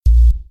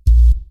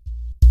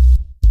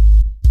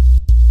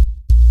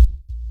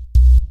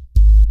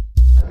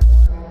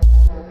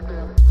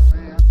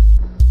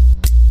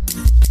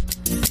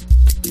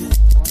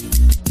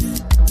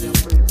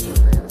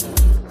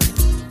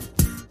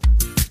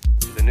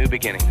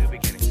beginning.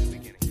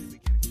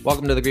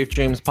 Welcome to the Grief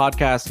Dreams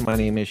podcast. My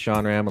name is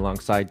Sean Ram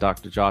alongside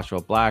Dr.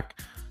 Joshua Black.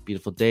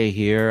 Beautiful day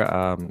here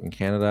in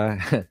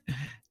Canada.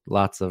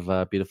 Lots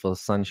of beautiful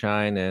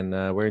sunshine, and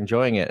we're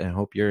enjoying it. I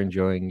hope you're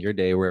enjoying your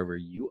day wherever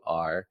you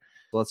are.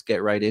 Let's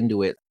get right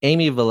into it.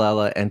 Amy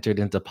Vilela entered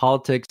into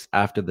politics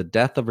after the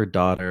death of her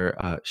daughter,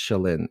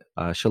 Shalyn.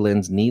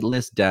 Shalyn's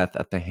needless death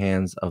at the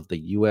hands of the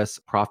U.S.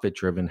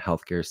 profit-driven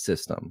healthcare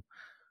system.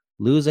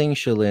 Losing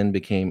Shalyn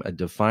became a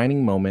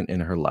defining moment in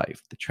her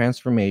life. The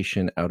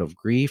transformation out of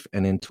grief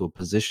and into a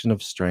position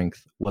of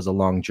strength was a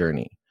long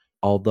journey.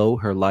 Although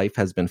her life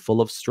has been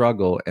full of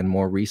struggle and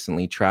more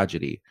recently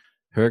tragedy,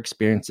 her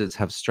experiences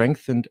have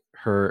strengthened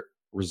her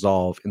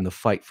resolve in the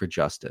fight for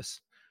justice.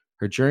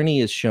 Her journey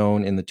is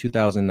shown in the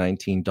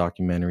 2019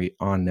 documentary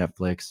on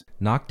Netflix,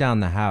 Knock Down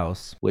the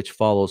House, which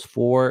follows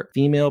 4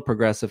 female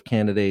progressive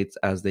candidates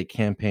as they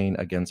campaign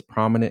against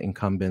prominent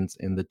incumbents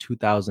in the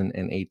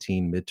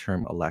 2018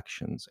 midterm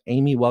elections.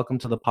 Amy, welcome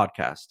to the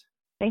podcast.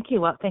 Thank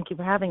you. Well, thank you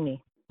for having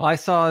me. Well, I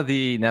saw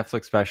the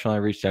Netflix special. I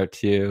reached out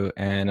to you,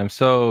 and I'm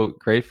so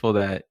grateful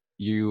that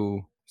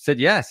you said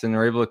yes and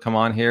were able to come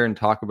on here and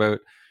talk about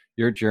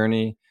your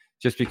journey,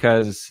 just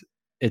because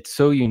it's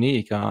so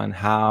unique on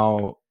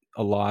how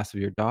a loss of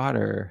your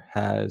daughter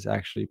has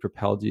actually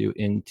propelled you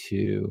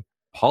into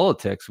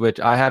politics,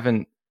 which I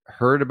haven't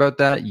heard about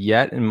that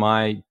yet in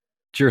my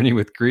journey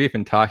with grief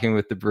and talking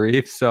with the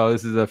bereaved. So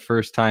this is the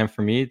first time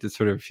for me to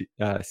sort of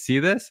see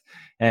this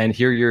and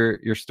hear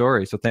your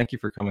story. So thank you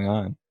for coming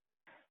on.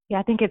 Yeah,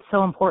 I think it's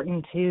so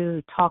important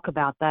to talk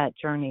about that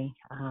journey.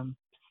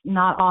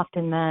 Not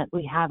often that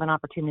we have an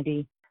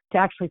opportunity to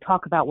actually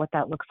talk about what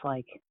that looks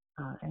like.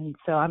 And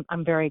so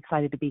I'm very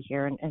excited to be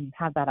here and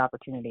have that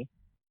opportunity.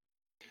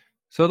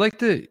 So I'd like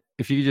to,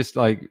 if you could just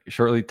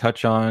shortly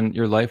touch on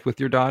your life with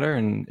your daughter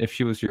and if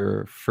she was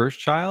your first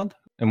child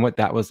and what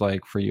that was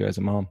like for you as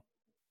a mom.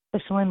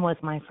 Shalyn was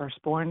my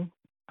firstborn.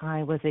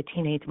 I was a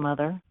teenage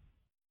mother.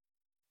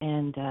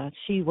 And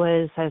she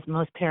was, as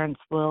most parents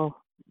will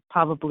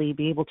probably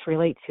be able to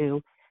relate to,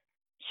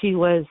 she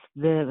was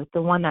the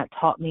one that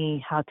taught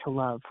me how to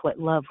love, what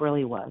love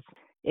really was.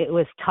 It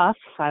was tough.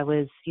 I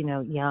was,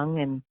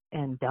 young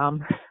and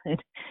dumb,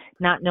 and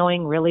not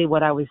knowing really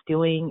what I was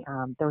doing.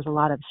 There was a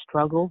lot of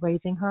struggle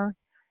raising her.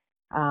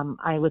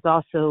 I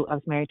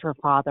was married to her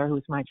father, who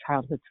was my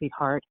childhood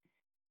sweetheart.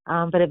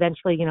 But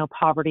eventually,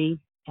 poverty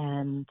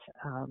and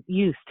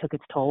youth took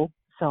its toll.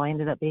 So I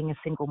ended up being a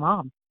single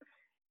mom.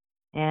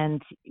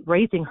 And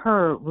raising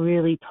her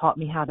really taught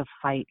me how to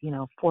fight,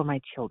 for my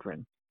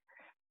children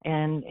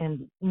and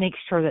make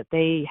sure that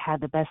they had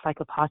the best I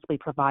could possibly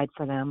provide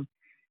for them.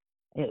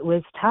 It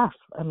was tough.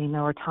 I mean,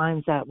 there were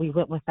times that we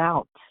went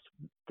without.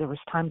 There was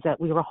times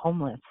that we were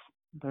homeless.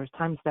 There was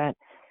times that,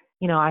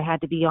 I had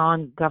to be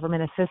on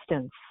government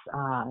assistance.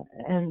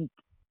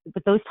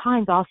 But those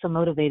times also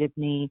motivated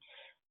me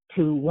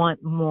to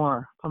want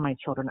more for my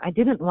children. I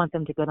didn't want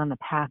them to go down the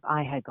path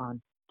I had gone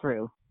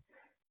through.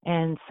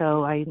 And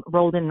so I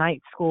enrolled in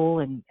night school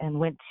and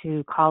went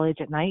to college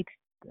at night,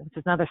 which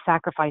is another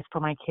sacrifice for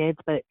my kids,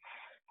 but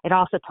it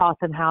also taught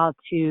them how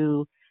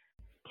to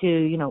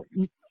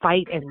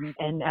fight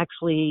and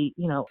actually,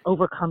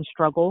 overcome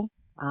struggle.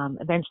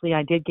 Eventually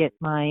I did get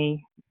my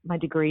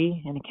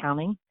degree in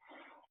accounting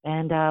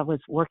and was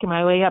working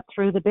my way up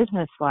through the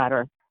business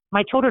ladder.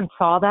 My children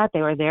saw that.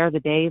 They were there the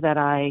day that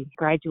I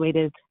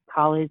graduated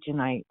college,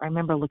 and I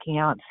remember looking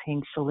out and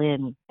seeing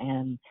Shalyn,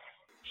 and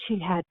she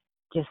had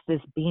just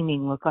this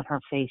beaming look on her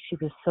face. She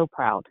was so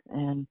proud.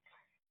 And,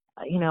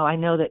 I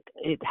know that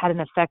it had an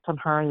effect on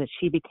her, that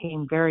she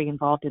became very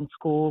involved in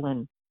school,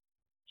 and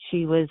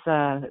she was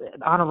an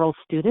honor roll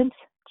student.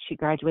 She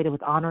graduated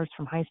with honors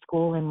from high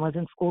school and was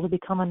in school to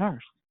become a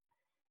nurse.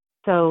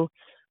 So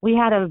we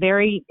had a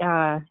very,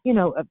 a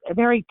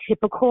very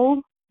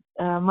typical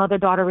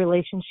mother-daughter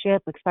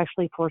relationship,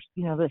 especially for,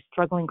 the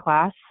struggling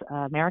class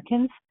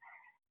Americans,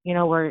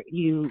 where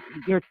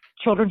your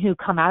children who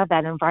come out of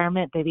that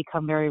environment, they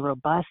become very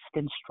robust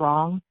and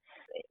strong.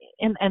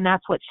 And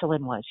that's what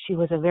Shalyn was. She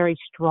was a very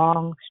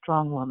strong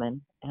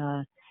woman.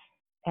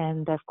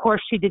 And of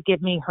course, she did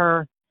give me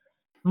her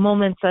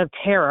moments of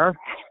terror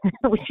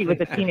when she was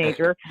a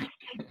teenager,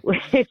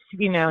 which,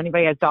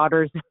 anybody has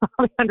daughters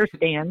probably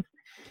understands.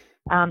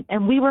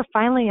 And we were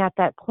finally at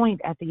that point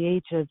at the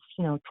age of,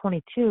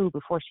 22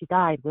 before she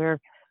died, where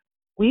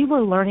we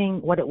were learning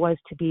what it was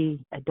to be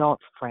adult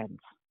friends.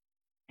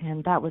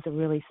 And that was a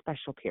really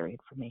special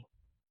period for me.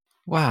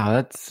 Wow,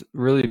 that's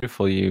really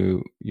beautiful.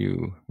 You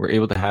were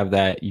able to have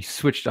that. You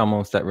switched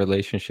almost that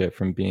relationship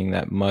from being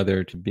that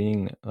mother to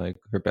being like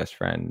her best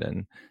friend,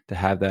 and to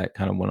have that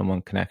kind of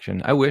one-on-one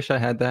connection. I wish I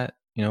had that,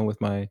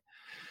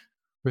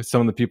 with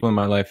some of the people in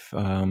my life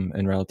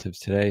and relatives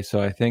today.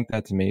 So I think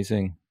that's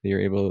amazing that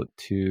you're able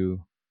to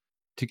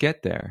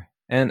get there.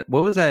 And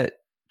what was that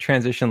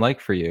transition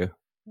like for you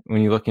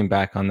when you're looking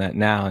back on that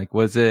now? Like,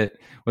 was it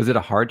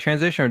a hard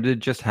transition, or did it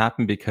just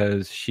happen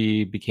because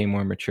she became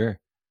more mature?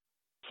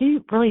 She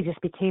really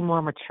just became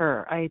more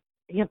mature. I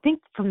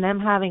think from them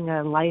having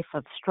a life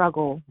of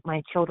struggle,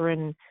 my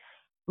children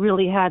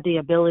really had the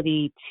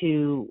ability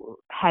to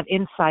have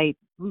insight,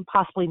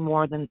 possibly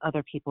more than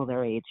other people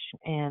their age.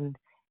 And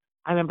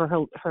I remember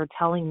her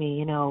telling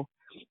me,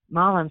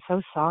 Mom, I'm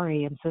so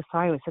sorry. I'm so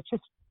sorry. I was such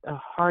a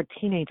hard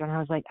teenager. And I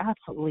was like,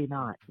 absolutely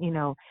not.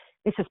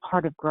 This is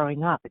part of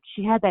growing up. But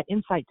she had that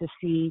insight to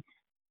see,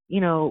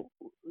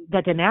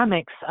 the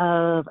dynamics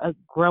of a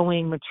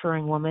growing,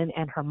 maturing woman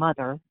and her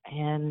mother.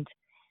 And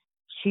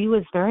she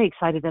was very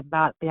excited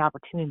about the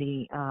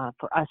opportunity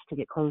for us to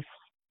get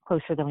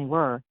closer than we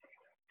were.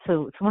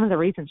 So it's one of the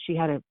reasons she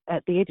had,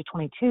 at the age of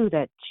 22,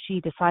 that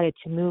she decided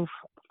to move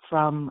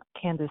from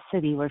Kansas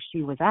City, where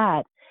she was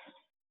at,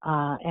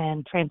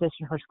 and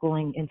transition her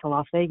schooling into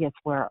Las Vegas,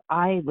 where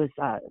where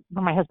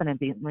my husband had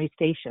been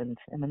restationed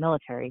in the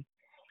military.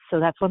 So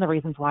that's one of the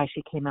reasons why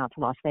she came out to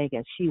Las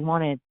Vegas. She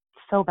wanted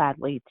so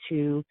badly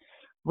to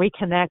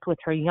reconnect with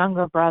her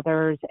younger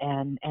brothers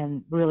and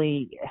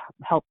really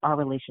help our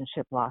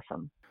relationship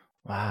blossom.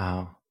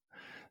 Wow.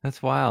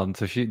 That's wild.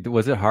 So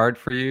was it hard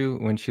for you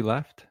when she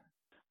left?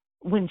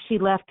 When she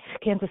left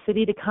Kansas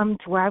City to come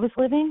to where I was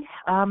living?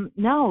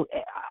 No.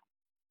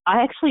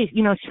 I actually,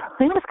 Charlene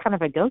was kind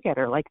of a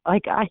go-getter, like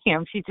I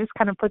am. She just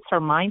kind of puts her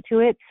mind to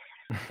it,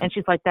 and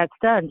she's like, that's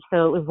done.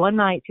 So it was one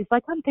night, she's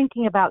like, I'm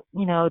thinking about,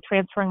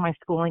 transferring my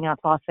schooling out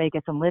to Las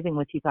Vegas and living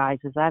with you guys.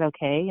 Is that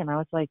okay? And I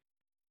was like,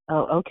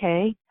 oh,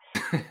 okay.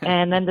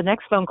 And then the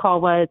next phone call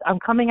was, I'm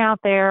coming out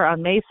there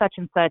on May such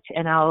and such,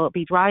 and I'll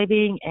be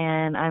driving,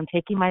 and I'm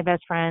taking my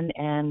best friend,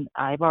 and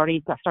I've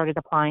already started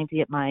applying to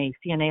get my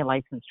CNA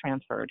license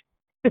transferred.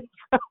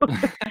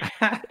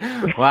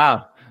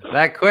 Wow,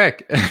 that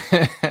quick.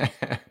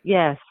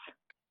 Yes.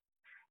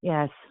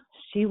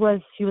 She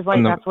was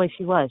like, that's the way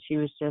she was. She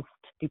was just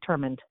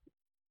determined.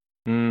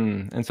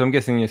 And so I'm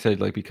guessing you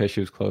said, like, because she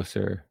was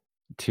closer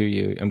to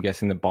you, I'm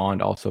guessing the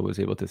bond also was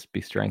able to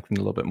be strengthened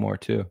a little bit more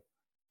too.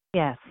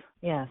 Yes.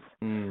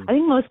 I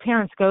think most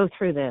parents go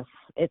through this.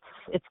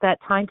 It's that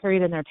time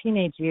period in their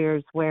teenage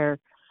years where,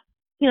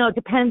 it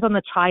depends on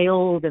the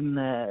child and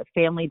the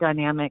family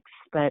dynamics,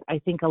 but I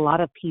think a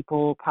lot of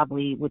people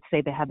probably would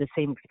say they had the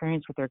same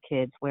experience with their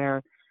kids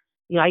where,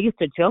 I used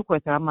to joke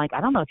with her. I'm like, I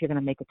don't know if you're going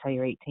to make it till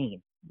you're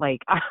 18. Like,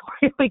 I'm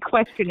really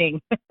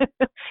questioning.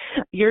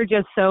 You're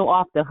just so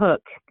off the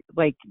hook.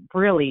 Like,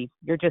 really,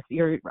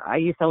 I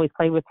used to always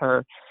play with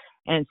her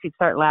and she'd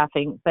start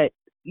laughing. But,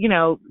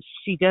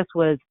 she just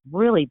was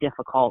really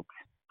difficult.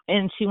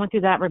 And she went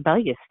through that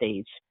rebellious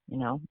stage,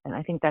 and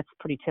I think that's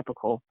pretty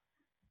typical,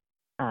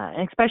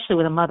 especially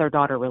with a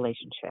mother-daughter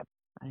relationship.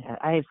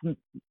 I've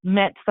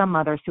met some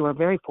mothers who are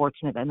very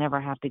fortunate that never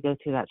have to go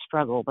through that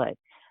struggle, but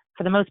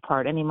for the most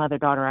part, any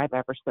mother-daughter I've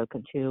ever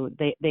spoken to,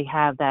 they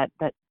have that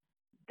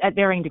at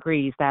varying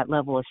degrees, that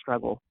level of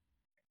struggle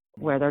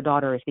where their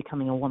daughter is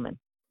becoming a woman.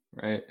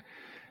 Right.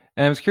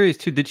 And I was curious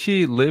too, did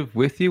she live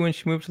with you when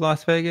she moved to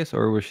Las Vegas,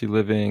 or was she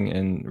living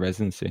in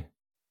residency?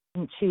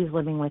 She was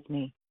living with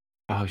me.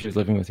 Oh, she was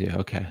living with you.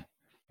 Okay.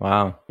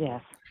 Wow.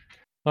 Yes.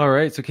 All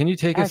right. So can you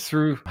take us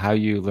through how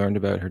you learned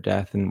about her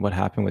death and what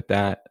happened with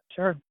that?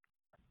 Sure.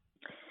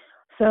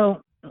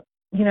 So,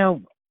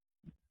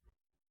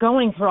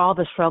 going through all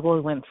the struggle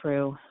we went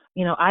through,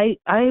 I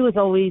was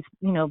always,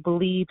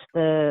 believed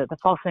the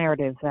false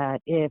narrative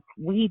that if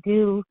we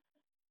do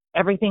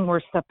everything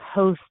we're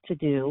supposed to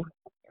do,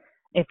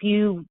 if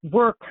you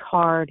work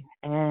hard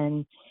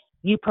and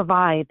you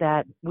provide,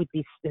 that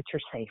you're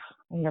safe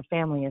and your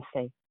family is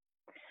safe.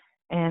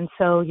 And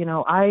so,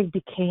 I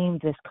became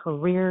this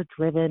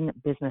career-driven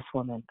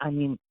businesswoman. I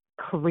mean,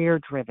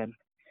 career-driven.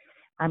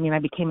 I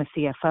became a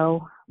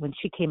CFO. When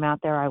she came out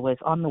there, I was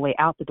on the way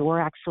out the door,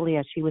 actually,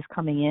 as she was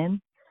coming in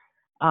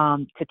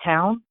to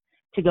town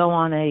to go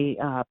on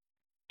a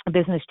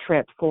business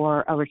trip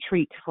for a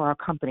retreat for our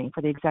company,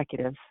 for the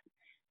executives.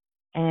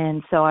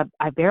 And so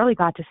I barely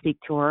got to speak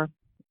to her,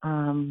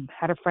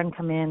 had a friend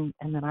come in,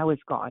 and then I was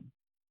gone.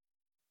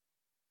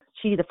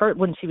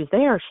 When she was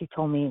there, she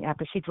told me,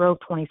 after she drove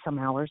 20-some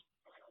hours,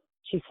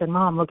 she said,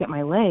 Mom, look at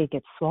my leg.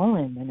 It's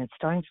swollen, and it's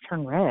starting to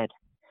turn red.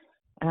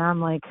 And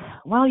I'm like,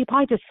 well, you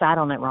probably just sat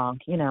on it wrong.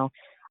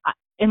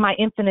 In my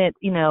infinite,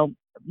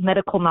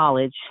 medical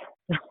knowledge,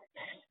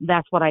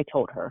 that's what I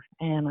told her.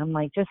 And I'm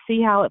like, just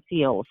see how it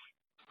feels.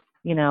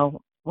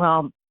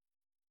 Well,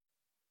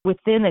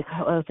 within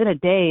a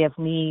day of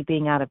me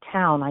being out of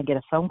town, I get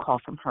a phone call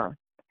from her.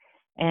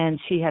 And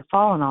she had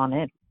fallen on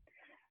it.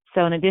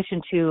 So in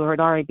addition to her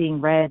already being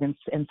red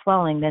and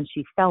swelling, then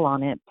she fell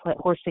on it,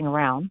 horsing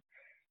around.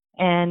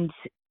 And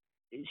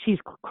she's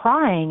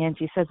crying, and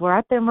she says, we're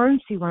at the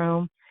emergency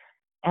room,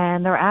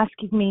 and they're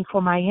asking me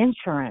for my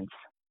insurance.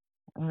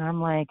 And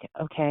I'm like,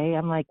 okay.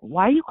 I'm like,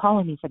 why are you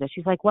calling me for this?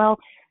 She's like, well,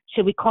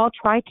 should we call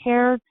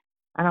TRICARE?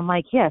 And I'm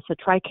like, yes, so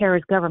TRICARE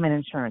is government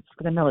insurance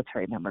for the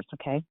military members,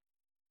 okay?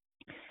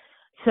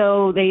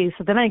 So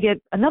then I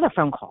get another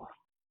phone call.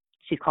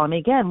 She's calling me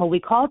again. Well, we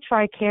called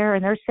TRICARE,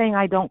 and they're saying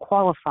I don't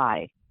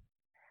qualify.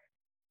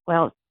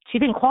 Well, she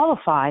didn't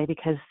qualify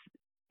because,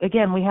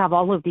 again, we have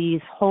all of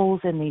these holes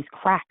and these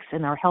cracks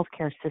in our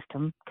healthcare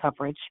system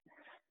coverage.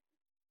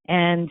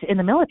 And in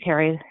the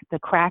military, the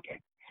crack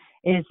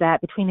is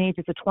that between the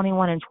ages of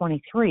 21 and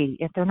 23,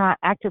 if they're not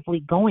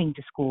actively going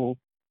to school,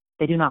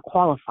 they do not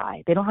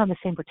qualify. They don't have the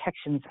same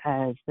protections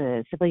as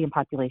the civilian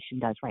population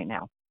does right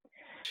now.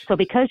 So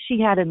because she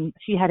had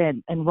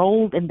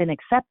enrolled and been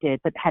accepted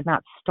but had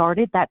not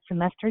started that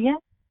semester yet,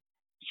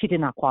 she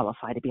did not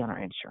qualify to be on our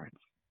insurance.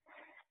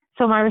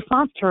 So my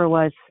response to her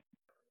was,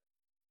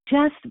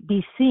 just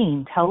be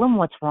seen. Tell them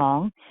what's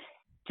wrong.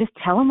 Just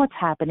tell them what's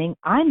happening.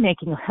 I'm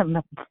making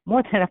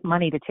more than enough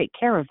money to take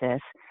care of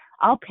this.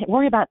 I'll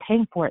worry about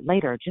paying for it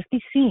later. Just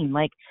be seen.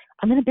 Like,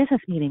 I'm in a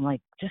business meeting.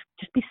 Like, just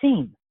be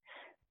seen.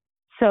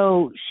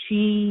 So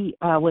she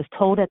was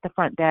told at the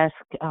front desk,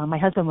 my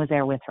husband was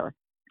there with her.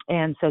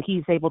 And so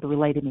he's able to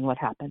relay to me what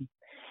happened.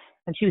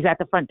 And she was at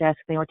the front desk.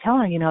 They were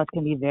telling her, it's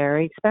going to be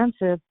very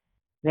expensive.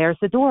 There's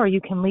the door.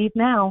 You can leave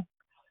now.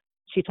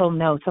 She told him,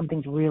 no,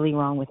 something's really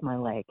wrong with my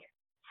leg.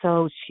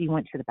 So she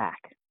went to the back.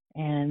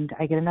 And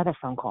I get another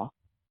phone call.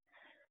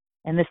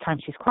 And this time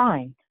she's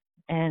crying.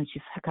 And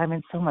she's like, I'm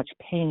in so much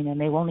pain, and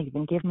they won't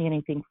even give me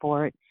anything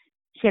for it.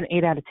 She had an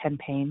 8 out of 10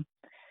 pain.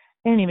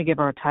 They didn't even give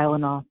her a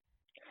Tylenol.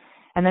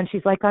 And then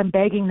she's like, I'm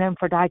begging them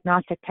for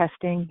diagnostic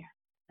testing.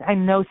 I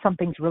know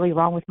something's really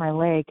wrong with my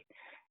leg.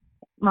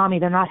 Mommy,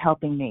 they're not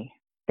helping me.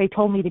 They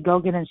told me to go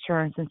get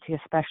insurance and see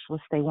a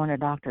specialist. They weren't a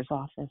doctor's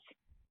office.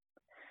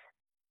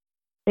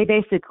 They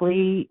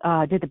basically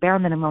did the bare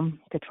minimum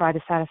to try to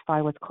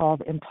satisfy what's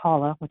called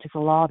EMTALA, which is a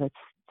law that's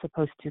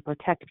supposed to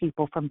protect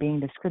people from being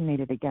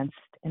discriminated against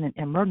in an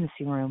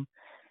emergency room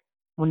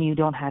when you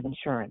don't have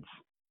insurance.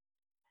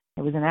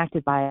 It was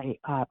enacted by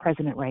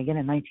President Reagan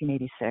in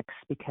 1986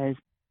 because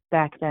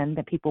back then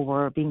the people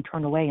were being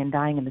turned away and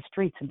dying in the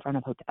streets in front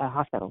of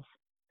hospitals.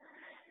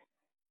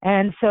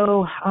 And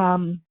so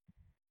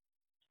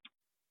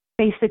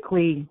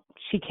basically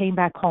she came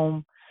back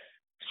home.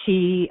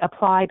 She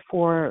applied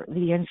for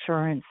the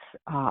insurance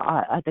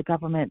at the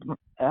government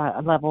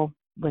level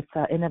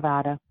in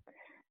Nevada.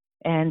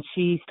 And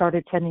she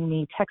started sending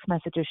me text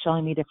messages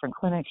showing me different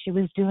clinics she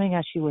was doing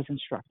as she was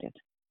instructed,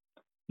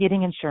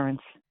 getting insurance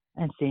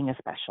and seeing a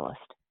specialist.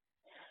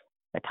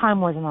 The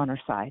time wasn't on her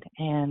side.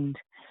 And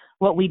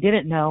what we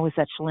didn't know is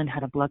that Shalyn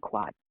had a blood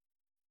clot.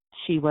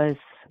 She was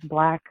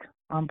Black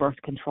on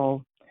birth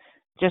control,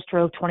 just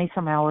drove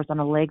 20-some hours on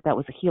a leg that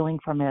was healing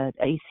from an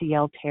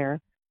ACL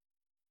tear.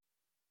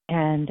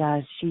 And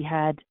she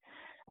had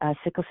a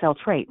sickle cell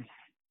trait.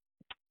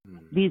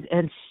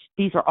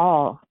 These are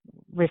all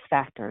risk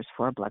factors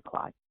for a blood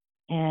clot.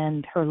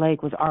 And her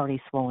leg was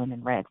already swollen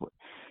and red.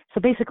 So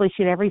basically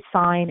she had every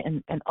sign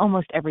and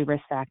almost every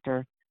risk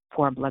factor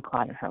for a blood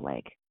clot in her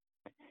leg.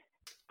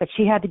 But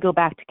she had to go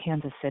back to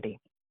Kansas City.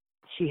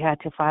 She had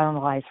to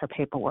finalize her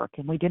paperwork,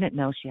 and we didn't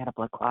know she had a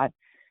blood clot.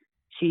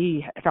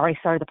 She had already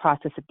started the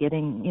process of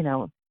getting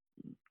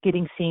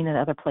seen in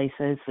other places.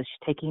 So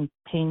she's taking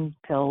pain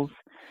pills,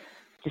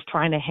 just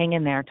trying to hang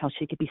in there until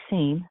she could be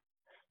seen.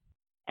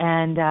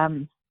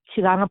 And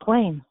she got on a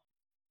plane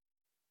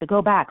to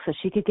go back so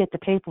she could get the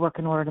paperwork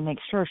in order to make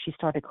sure she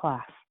started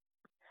class.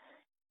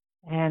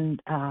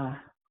 And I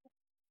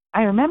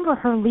remember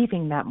her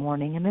leaving that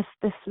morning, and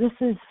this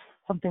is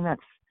something that's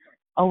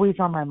always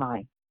on my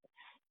mind.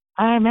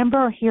 I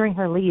remember hearing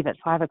her leave at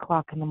 5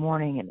 o'clock in the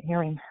morning and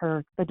hearing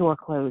the door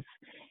close.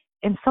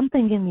 And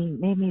something in me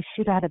made me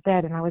shoot out of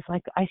bed, and I was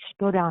like, I should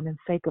go down and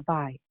say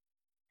goodbye.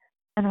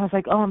 And I was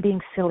like, I'm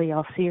being silly.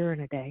 I'll see her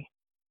in a day.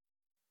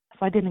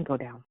 So I didn't go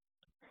down.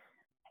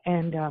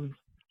 And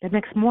the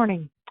next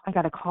morning, I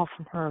got a call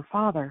from her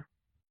father.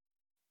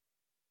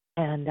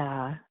 And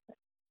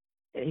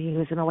he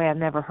was in a way I've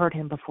never heard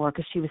him before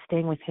because she was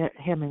staying with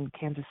him in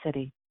Kansas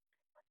City.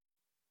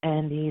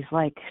 And he's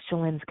like,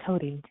 Shalyn's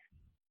coding.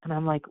 And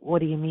I'm like, what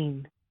do you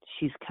mean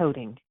she's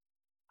coding?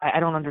 I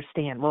don't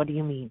understand. What do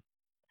you mean?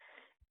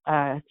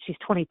 She's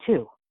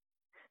 22.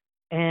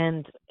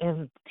 And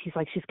he's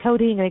like, she's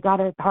coding. They got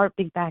her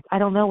heartbeat back. I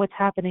don't know what's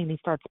happening. And he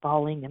starts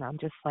bawling. And I'm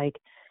just like,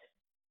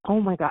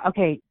 oh, my God.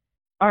 Okay.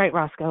 All right,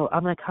 Roscoe,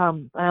 I'm going to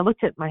come. And I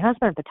looked at my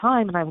husband at the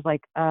time, and I was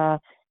like,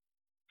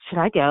 should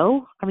I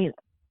go? I mean,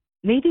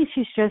 maybe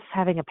she's just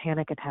having a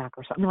panic attack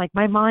or something. Like,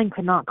 my mind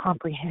could not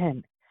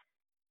comprehend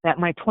that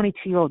my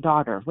 22-year-old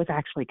daughter was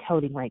actually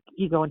coding. Like,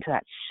 you go into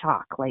that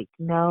shock. Like,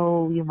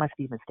 no, you must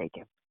be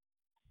mistaken.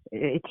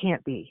 It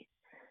can't be.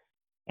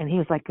 And he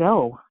was like,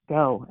 go.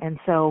 And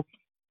so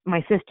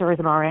my sister is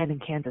an RN in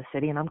Kansas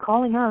City, and I'm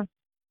calling her.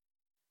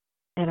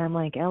 And I'm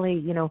like,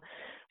 Ellie,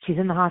 she's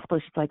in the hospital.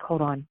 She's like,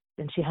 hold on.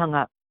 And she hung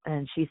up,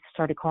 and she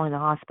started calling the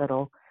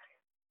hospital.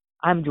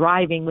 I'm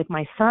driving with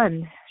my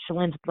son,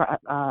 Shalyn's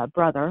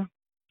brother.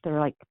 They're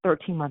like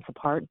 13 months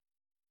apart.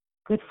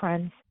 Good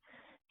friends.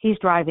 He's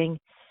driving.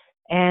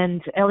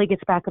 And Ellie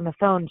gets back on the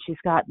phone. She's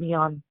got me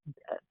on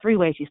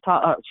three-way. She's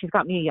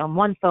got me on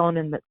one phone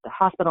and the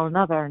hospital on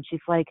another. And she's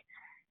like,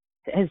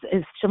 Has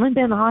Shalyn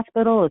been in the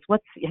hospital?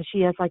 She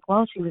is like,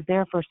 well, she was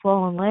there for a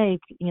swollen leg.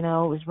 It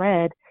was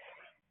red.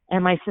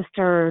 And my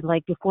sister,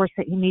 like, before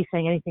me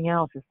saying anything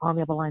else, is on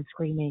the other line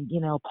screaming,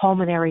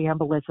 pulmonary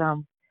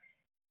embolism.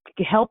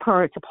 To help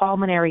her, it's a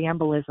pulmonary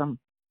embolism.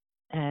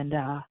 And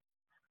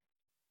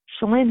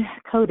Shalyn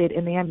coded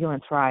in the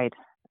ambulance ride,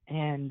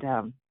 and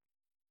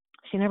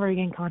she never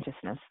regained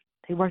consciousness.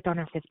 They worked on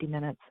her 50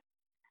 minutes.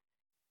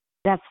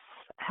 That's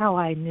how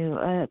I knew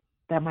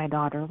that my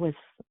daughter was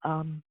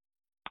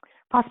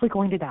possibly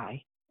going to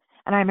die.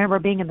 And I remember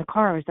being in the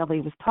car as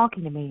Ellie was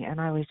talking to me, and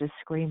I was just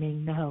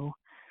screaming, no.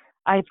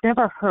 I've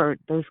never heard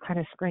those kind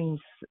of screams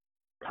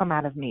come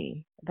out of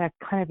me, that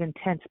kind of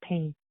intense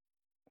pain.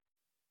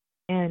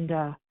 And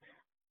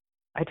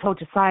I told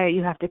Josiah,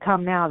 you have to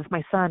come now. This is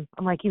my son.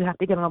 I'm like, you have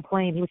to get on a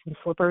plane. He was in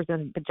slippers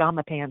and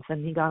pajama pants,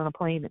 and he got on a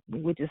plane.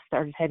 And we just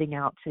started heading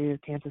out to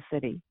Kansas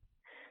City.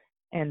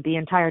 And the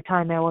entire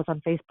time I was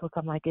on Facebook,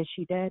 I'm like, is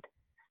she dead?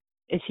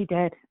 Is she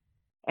dead?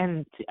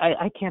 And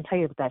I can't tell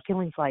you what that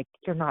feeling's like.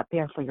 You're not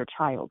there for your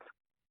child.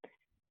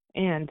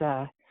 And,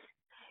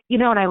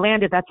 when I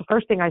landed, that's the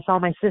first thing I saw,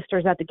 my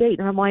sisters at the gate.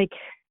 And I'm like,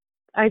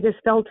 I just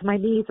fell to my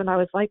knees, and I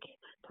was like,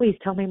 please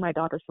tell me my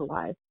daughter's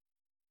alive.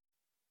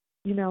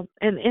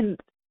 And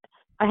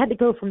I had to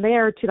go from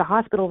there to the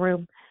hospital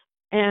room.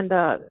 And,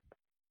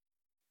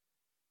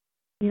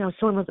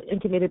 Shalyn was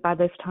intubated by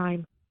this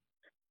time.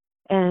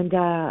 And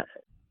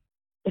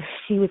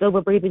she was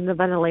overbreathing the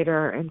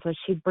ventilator, and so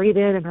she'd breathe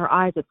in, and her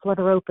eyes would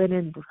flutter open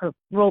and her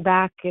roll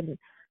back. And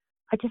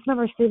I just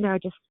remember sitting there,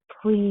 just,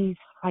 please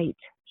fight,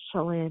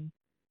 Shalyn,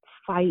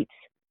 fight.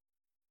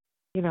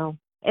 And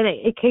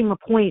it came a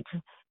point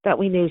that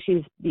we knew she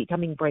was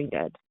becoming brain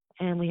dead,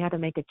 and we had to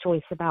make a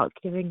choice about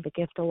giving the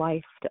gift of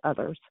life to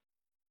others.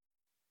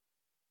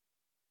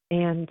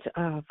 And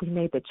we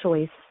made the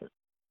choice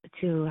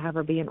to have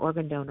her be an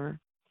organ donor.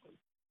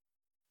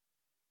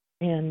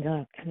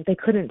 And they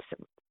couldn't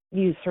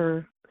use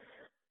her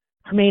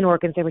main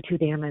organs; they were too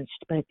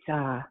damaged. But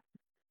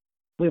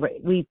was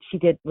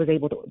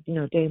able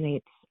to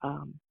donate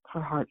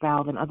her heart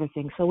valve and other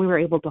things. So we were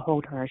able to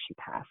hold her as she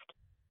passed.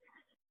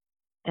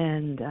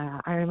 And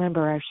I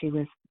remember as she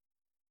was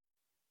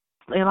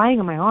lying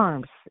in my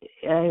arms,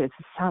 it's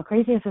how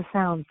crazy as it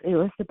sounds, it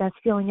was the best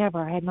feeling ever.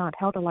 I had not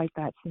held her like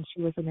that since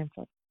she was an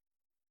infant.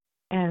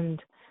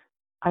 And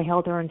I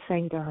held her and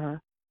sang to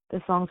her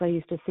the songs I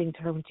used to sing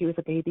to her when she was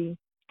a baby.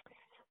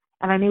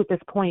 And I knew at this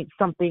point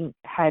some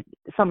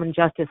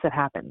injustice had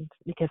happened,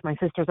 because my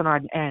sister's on our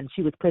end.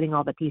 She was putting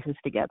all the pieces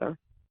together.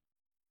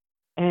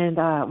 And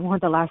one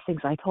of the last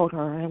things I told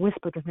her, and I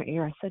whispered in her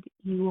ear, I said,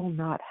 you will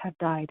not have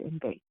died in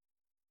vain.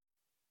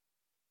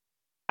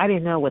 I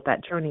didn't know what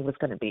that journey was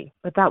going to be,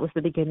 but that was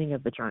the beginning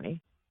of the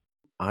journey.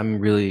 I'm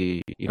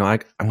really,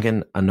 I'm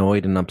getting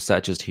annoyed and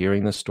upset just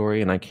hearing this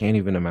story, and I can't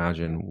even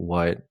imagine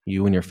what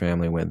you and your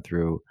family went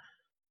through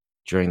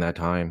during that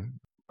time.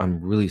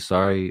 I'm really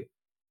sorry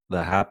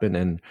that happened,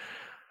 and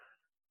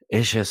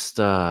it's just,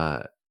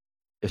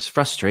 it's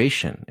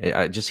frustration.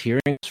 Just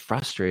hearing it's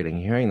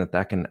frustrating, hearing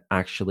that can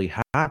actually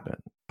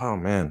happen. Oh,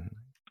 man.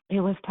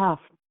 It was tough.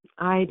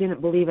 I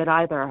didn't believe it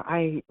either.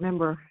 I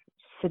remember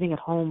sitting at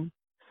home.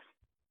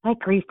 That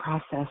grief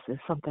process is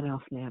something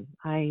else, man.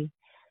 I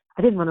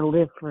didn't want to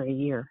live for a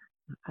year.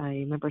 I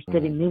remember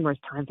sitting numerous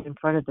times in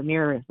front of the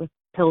mirror with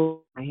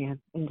pillows in my hand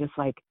and just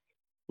like,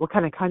 what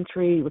kind of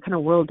country, what kind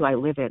of world do I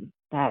live in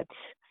that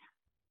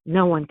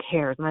no one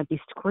cares? And I'd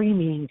be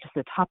screaming just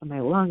at the top of my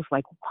lungs,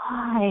 like,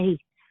 why?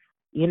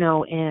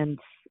 And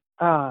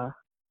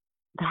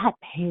that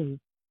pain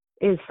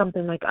is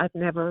something like I've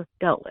never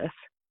dealt with.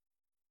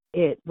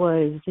 It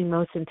was the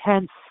most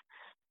intense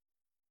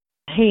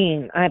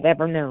pain I've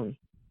ever known,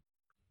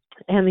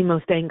 and the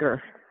most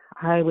anger.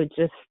 I'm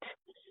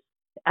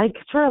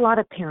sure a lot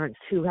of parents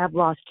who have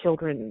lost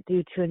children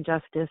due to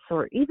injustice,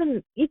 or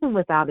even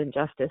without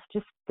injustice,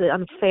 just the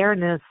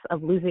unfairness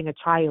of losing a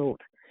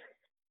child,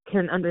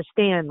 can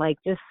understand, like,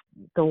 just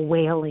the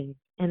wailing.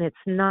 And it's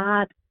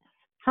not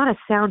a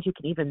sound you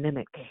can even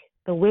mimic.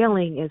 The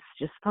wailing is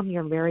just from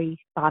your very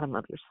bottom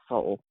of your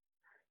soul.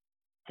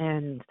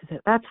 And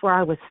that's where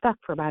I was stuck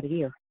for about a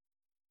year,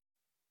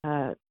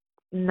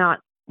 not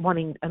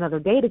wanting another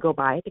day to go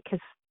by, because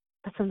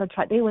that's another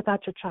day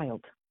without your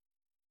child.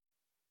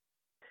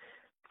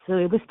 So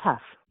it was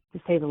tough,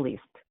 to say the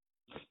least.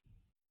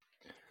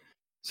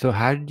 So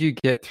how did you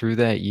get through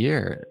that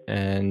year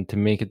and to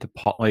make it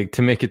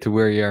to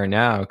where you are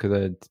now? Because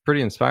it's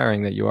pretty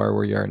inspiring that you are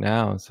where you are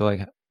now. So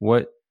like,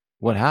 what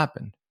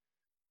happened?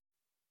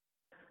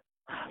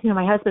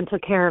 My husband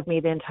took care of me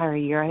the entire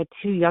year. I had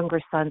 2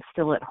 younger sons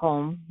still at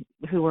home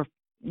who were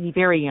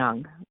very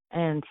young,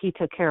 and he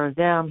took care of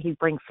them. He'd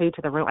bring food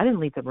to the room. I didn't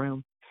leave the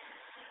room.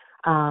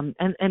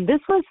 And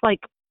this was like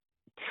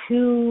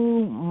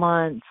 2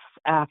 months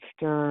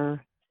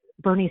after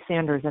Bernie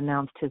Sanders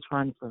announced his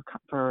run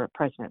for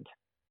president.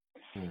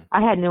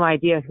 I had no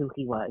idea who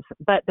he was,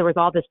 but there was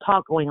all this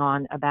talk going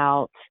on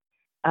about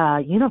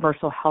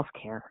universal health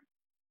care.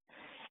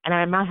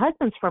 And my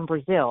husband's from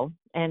Brazil,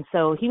 and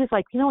so he was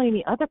like, in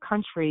the other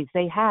countries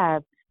they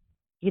have,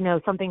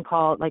 something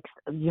called like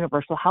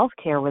universal health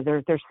care, where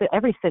there's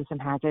every citizen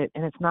has it,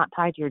 and it's not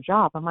tied to your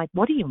job. I'm like,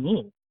 what do you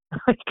mean?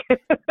 The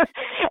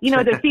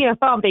CFO,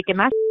 I'm thinking,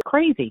 that's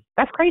crazy.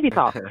 That's crazy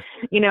talk.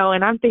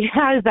 And I'm thinking,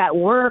 how does that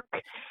work?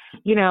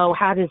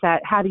 how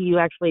do you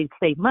actually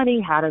save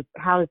money? How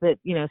does it,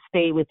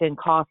 stay within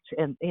cost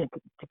and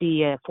to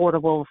be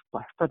affordable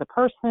for the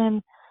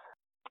person?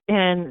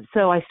 And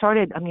so I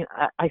started,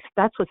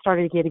 that's what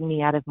started getting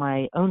me out of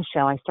my own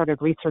shell. I started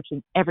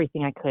researching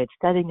everything I could,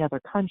 studying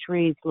other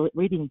countries,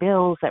 reading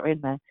bills that were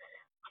in the,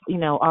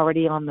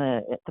 already on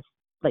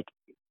like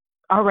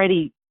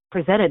already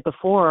presented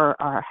before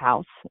our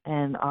House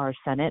and our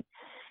Senate.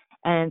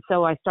 And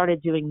so I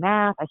started doing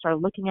math. I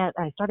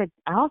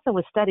also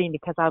was studying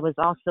because I was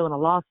also in a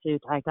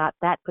lawsuit. I got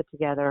that put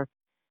together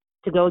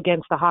to go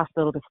against the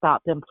hospital to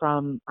stop them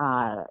from,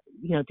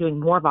 doing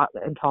more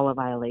EMTALA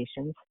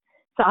violations.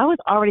 So I was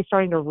already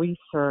starting to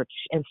research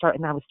and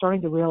I was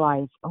starting to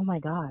realize, oh my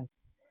God,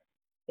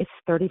 it's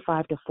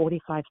 35 to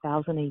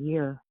 45,000 a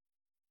year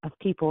of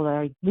people that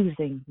are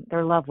losing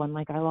their loved one,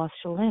 like I lost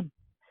Shalyn.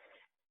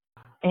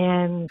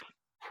 And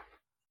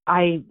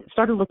I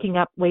started looking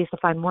up ways to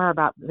find more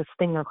about this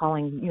thing they're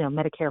calling,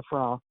 Medicare for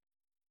All.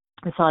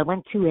 And so I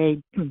went to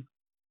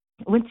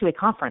a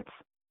conference,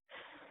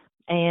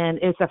 and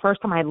it was the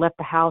first time I had left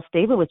the house.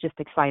 David was just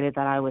excited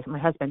that my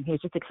husband. He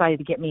was just excited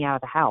to get me out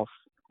of the house.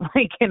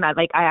 I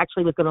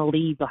actually was going to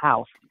leave the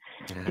house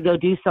to go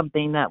do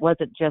something that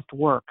wasn't just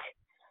work.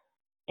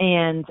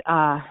 And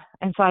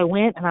so I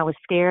went, and I was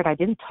scared. I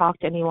didn't talk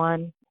to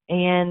anyone.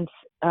 And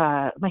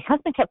my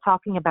husband kept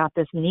talking about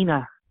this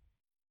Nina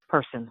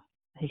person.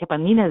 He kept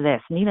on Nina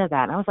this, Nina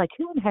that. And I was like,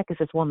 who in the heck is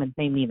this woman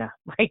named Nina?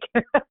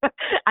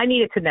 I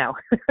needed to know.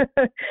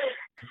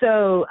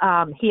 So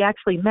he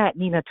actually met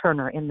Nina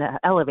Turner in the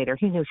elevator.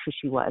 He knew who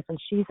she was. And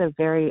she's I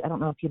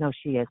don't know if you know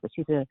who she is, but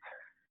she's a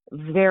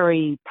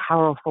very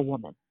powerful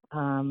woman.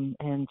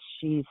 And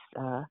she's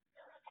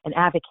an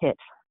advocate,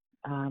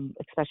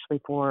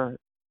 especially for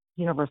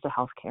universal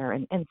health care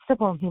and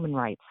civil and human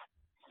rights.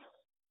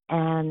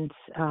 And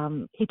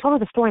he told her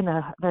the story in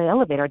the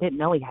elevator. I didn't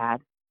know he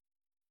had.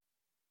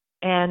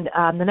 And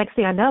the next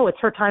thing I know, it's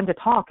her time to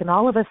talk. And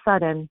all of a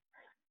sudden,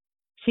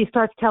 she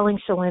starts telling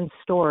Shalyn's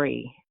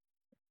story.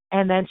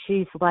 And then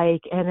she's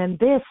like, and in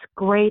this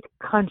great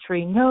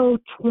country, no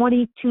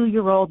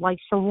 22-year-old like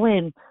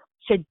Shalyn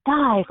should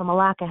die from a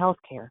lack of health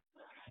care.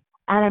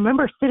 And I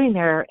remember sitting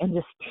there and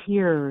just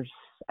tears.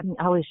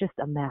 I was just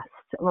a mess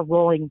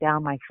rolling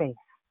down my face.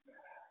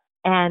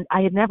 And I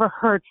had never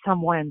heard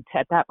someone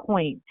to that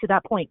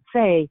point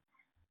say,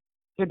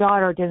 your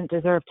daughter didn't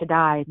deserve to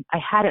die.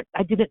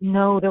 I didn't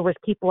know there was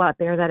people out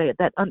there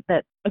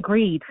that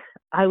agreed.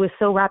 I was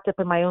so wrapped up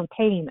in my own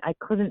pain, I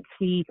couldn't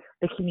see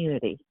the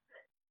community.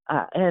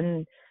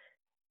 And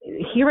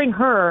hearing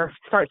her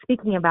start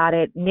speaking about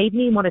it made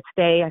me want to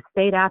stay. I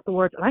stayed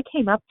afterwards, and I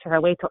came up to her. I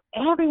waited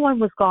till everyone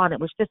was gone. It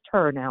was just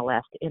her now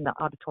left in the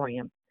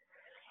auditorium.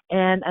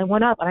 And I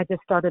went up, and I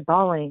just started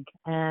bawling.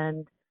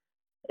 And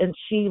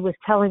she was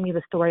telling me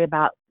the story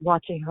about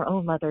watching her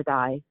own mother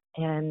die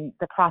and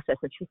the process.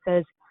 And she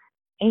says,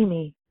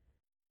 Amy,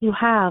 you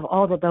have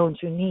all the bones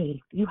you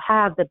need. You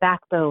have the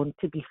backbone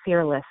to be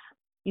fearless.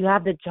 You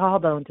have the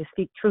jawbone to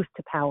speak truth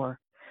to power.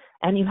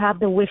 And you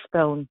have the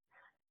wishbone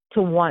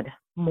to want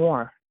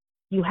more.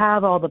 You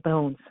have all the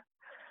bones.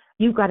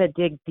 You've got to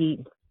dig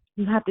deep.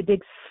 You have to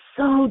dig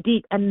so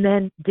deep and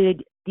then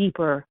dig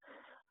deeper.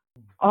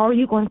 Are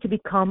you going to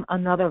become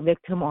another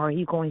victim, or are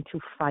you going to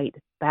fight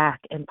back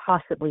and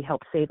possibly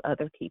help save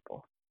other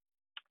people?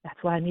 That's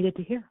what I needed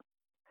to hear.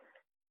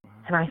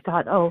 And I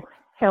thought, oh,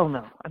 hell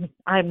no.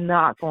 I'm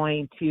not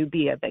going to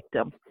be a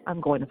victim.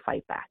 I'm going to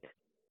fight back.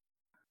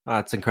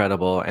 That's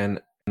incredible.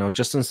 And,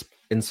 just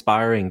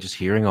inspiring just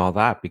hearing all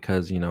that,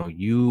 because,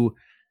 you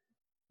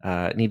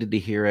needed to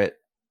hear it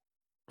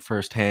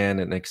firsthand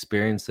and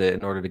experience it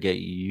in order to get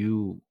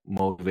you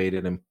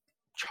motivated and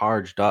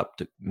charged up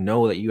to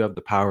know that you have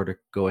the power to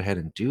go ahead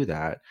and do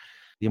that.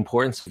 The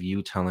importance of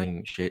you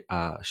telling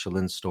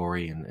Shalyn's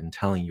story and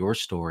telling your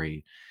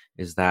story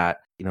is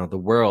that, the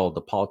world,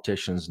 the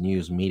politicians,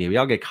 news, media, we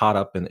all get caught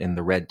up in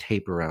the red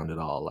tape around it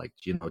all. Like,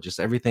 just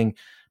everything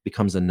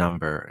becomes a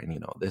number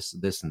and,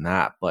 this and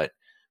that. But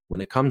when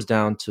it comes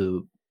down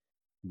to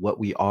what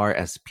we are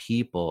as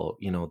people,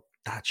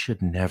 that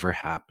should never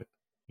happen.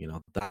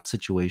 That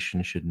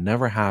situation should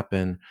never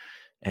happen.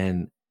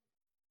 And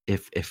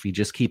if you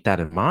just keep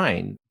that in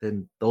mind,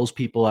 then those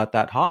people at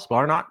that hospital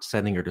are not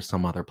sending her to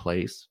some other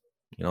place.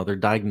 They're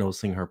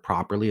diagnosing her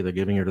properly. They're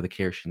giving her the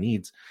care she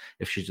needs.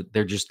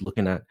 They're just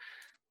looking at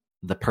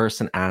the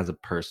person as a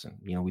person.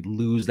 We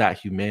lose that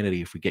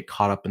humanity if we get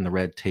caught up in the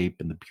red tape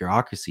and the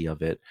bureaucracy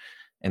of it.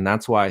 And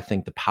that's why I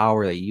think the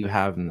power that you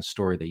have and the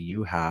story that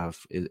you have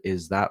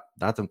is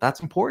that's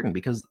important,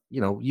 because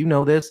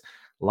this,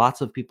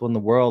 lots of people in the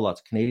world,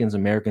 lots of Canadians,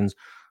 Americans,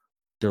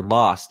 they're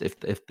lost if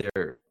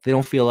they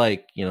don't feel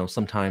like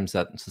sometimes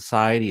that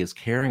society is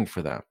caring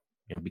for them,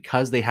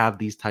 because they have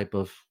these type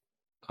of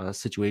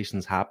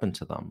situations happen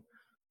to them.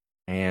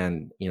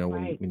 And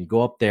Right. when you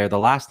go up there, the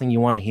last thing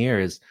you want to hear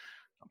is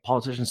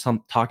politicians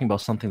talking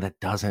about something that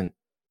doesn't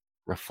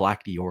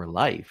reflect your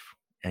life.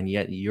 and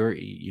yet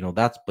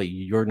but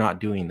you're not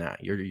doing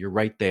that. You're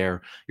right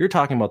there. You're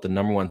talking about the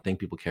number one thing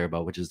people care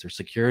about, which is their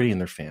security and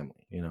their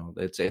family.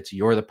 It's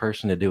you're the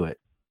person to do it.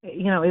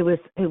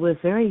 It was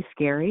very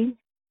scary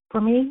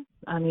for me.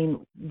 I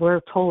mean,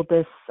 we're told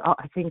this,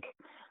 I think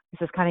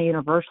this is kind of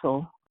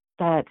universal,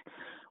 that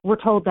we're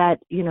told that,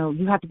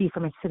 you have to be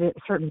from a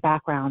certain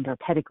background or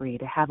pedigree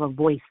to have a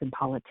voice in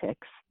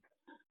politics.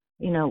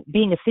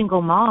 Being a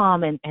single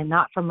mom and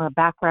not from a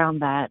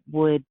background that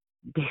would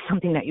be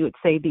something that you would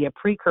say be a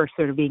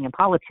precursor to being in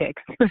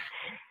politics.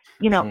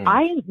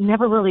 I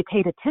never really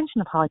paid attention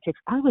to politics.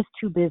 I was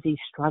too busy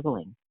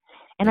struggling.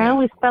 And I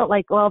always felt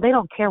like, well, they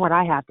don't care what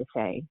I have to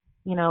say.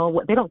 They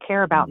don't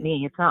care about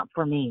me. It's not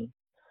for me.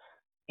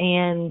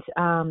 And,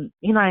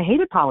 I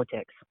hated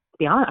politics, to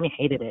be honest. I mean,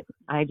 hated it.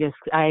 I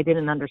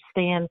didn't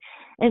understand.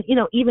 And,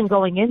 even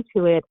going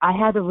into it, I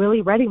had to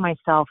really ready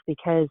myself,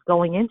 because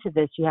going into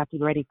this, you have to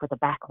be ready for the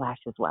backlash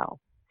as well.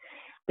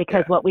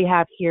 Because what we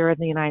have here in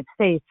the United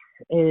States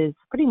is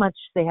pretty much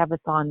they have us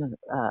on,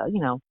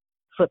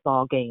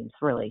 football games,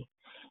 really.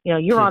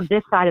 You're on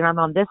this side and I'm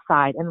on this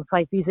side. And it's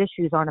like these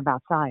issues aren't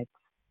about sides.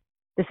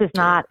 This is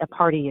not a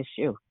party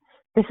issue.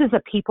 This is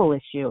a people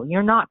issue.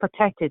 You're not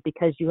protected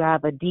because you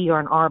have a D or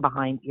an R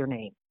behind your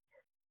name.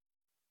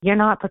 You're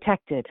not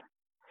protected.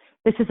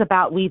 This is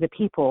about we the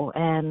people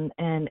and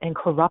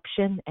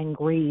corruption and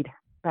greed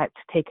that's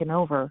taken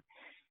over.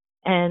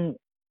 And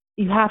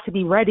you have to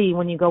be ready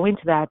when you go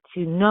into that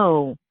to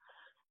know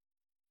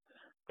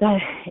that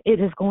it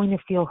is going to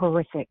feel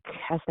horrific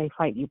as they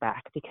fight you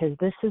back, because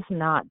this is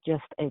not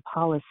just a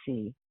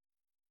policy,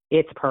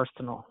 it's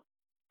personal.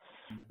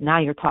 Now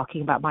you're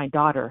talking about my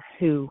daughter,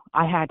 who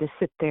I had to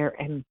sit there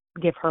and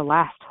give her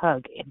last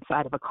hug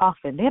inside of a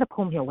coffin. They had to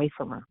pull me away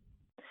from her.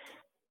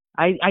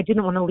 I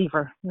didn't want to leave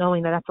her,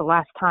 knowing that that's the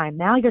last time.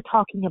 Now you're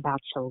talking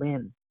about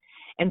Shalyn.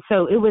 And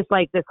so it was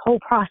like this whole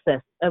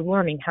process of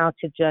learning how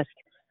to just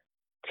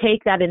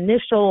take that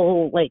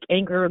initial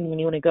anger, when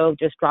you want to go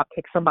just drop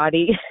kick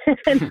somebody,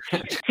 and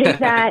take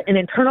that and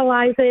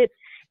internalize it,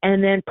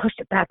 and then push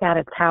it back out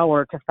of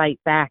power to fight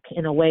back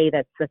in a way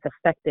that's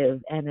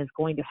effective and is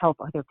going to help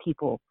other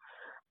people,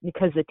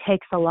 because it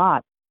takes a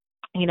lot,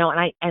 and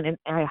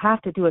I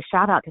have to do a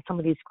shout out to some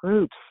of these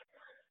groups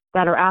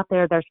that are out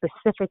there that are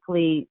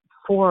specifically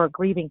for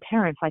grieving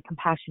parents, like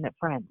Compassionate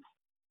Friends.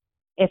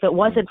 If it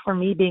wasn't for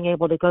me being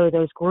able to go to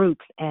those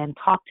groups and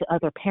talk to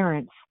other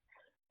parents,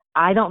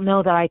 I don't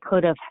know that I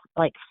could have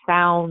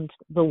found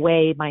the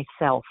way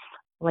myself,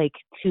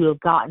 to have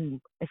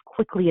gotten as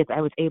quickly as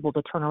I was able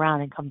to turn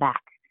around and come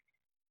back.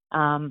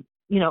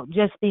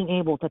 Just being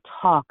able to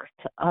talk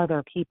to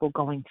other people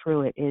going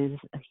through it is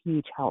a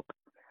huge help.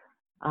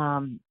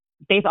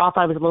 They thought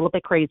I was a little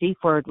bit crazy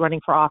for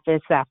running for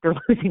office after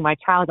losing my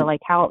child. They're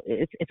like, how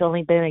it's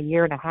only been a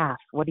year and a half.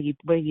 What are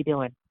you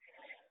doing?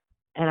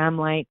 And I'm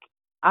like,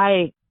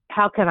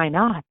 how can I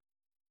not?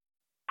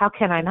 How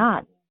can I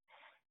not?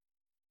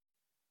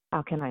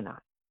 How can I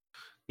not?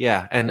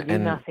 Yeah. And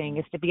nothing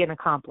is to be an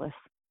accomplice.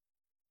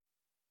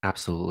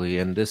 Absolutely.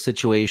 And this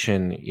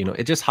situation,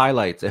 it just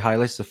highlights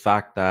the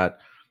fact that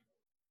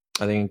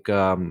I think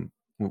when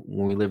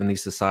we live in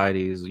these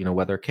societies,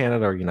 whether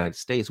Canada or United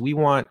States,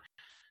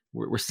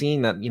 we're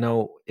seeing that,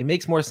 it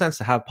makes more sense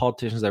to have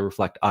politicians that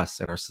reflect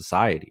us and our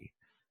society.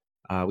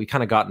 We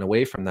kind of gotten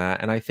away from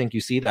that. And I think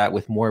you see that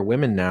with more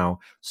women now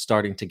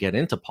starting to get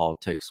into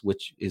politics,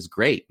 which is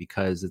great,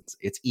 because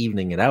it's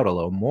evening it out a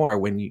little more.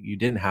 When you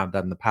didn't have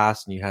that in the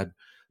past and you had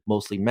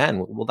mostly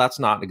men, well, that's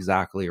not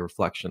exactly a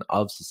reflection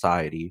of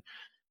society.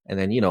 And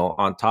then,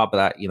 on top of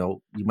that,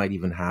 you might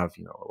even have,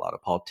 a lot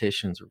of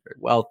politicians who are very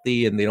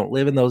wealthy and they don't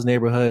live in those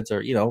neighborhoods,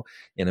 or,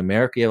 in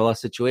America, you have a lot of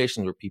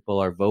situations where people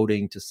are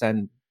voting to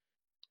send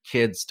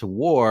kids to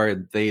war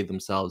and they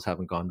themselves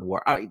haven't gone to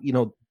war.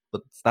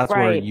 But that's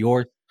right. Where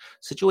your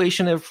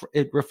situation, if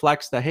it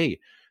reflects that, hey,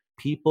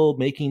 people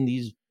making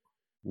these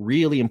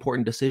really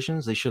important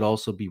decisions, they should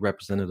also be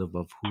representative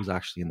of who's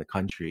actually in the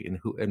country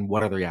and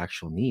what are their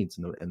actual needs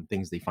and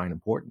things they find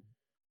important.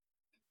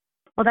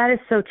 Well, that is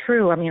so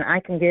true. I mean, I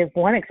can give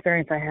one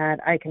experience I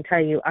had. I can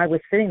tell you, I was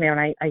sitting there,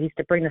 and I used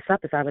to bring this up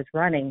as I was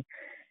running.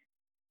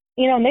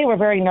 And they were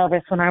very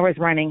nervous when I was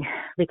running,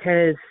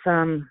 because,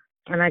 and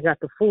I got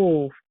the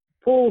full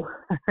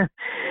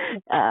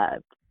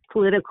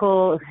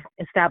political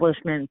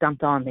establishment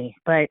dumped on me.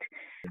 But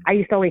I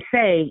used to always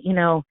say,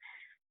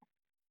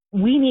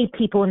 we need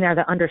people in there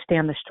that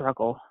understand the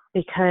struggle,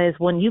 because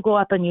when you go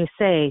up and you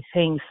say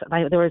things,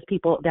 there was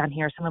people down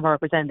here, some of our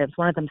representatives,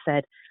 one of them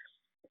said,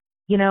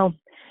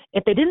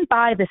 if they didn't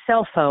buy the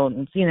cell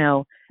phones,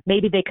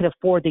 maybe they could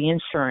afford the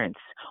insurance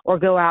or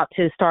go out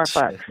to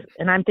Starbucks.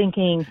 And I'm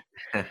thinking,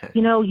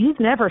 you've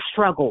never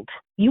struggled.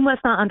 You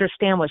must not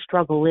understand what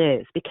struggle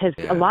is, because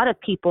a lot of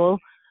people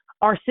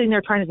are sitting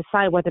there trying to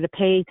decide whether to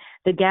pay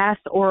the gas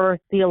or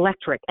the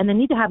electric, and they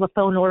need to have a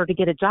phone in order to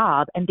get a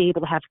job and be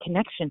able to have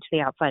connection to the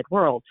outside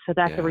world. So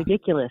that's a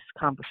ridiculous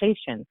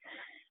conversation.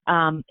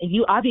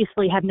 You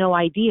obviously have no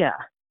idea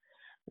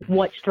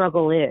what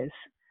struggle is.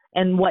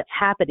 and what's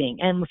happening.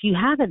 And if you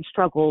haven't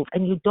struggled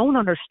and you don't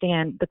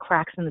understand the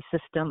cracks in the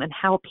system and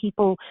how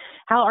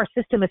our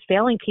system is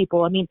failing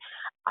people. I mean,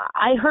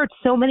 I heard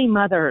so many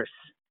mothers.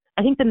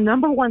 I think the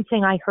number one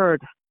thing I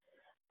heard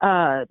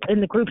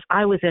in the groups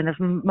I was in of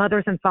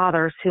mothers and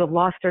fathers who have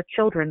lost their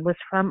children was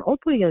from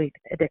opioid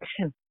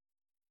addiction.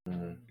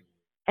 Mm-hmm.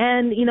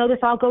 And, this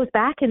all goes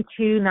back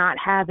into not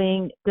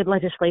having good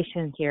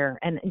legislation here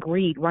and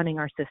greed running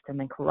our system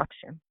and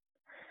corruption.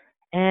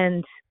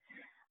 And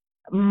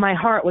my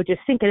heart would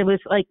just sink. And it was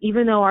like,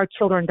 even though our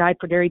children died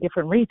for very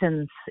different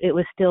reasons, it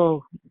was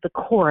still, the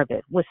core of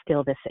it was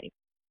still the same.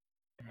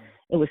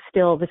 It was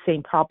still the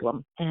same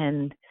problem.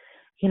 And,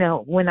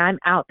 when I'm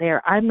out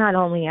there, I'm not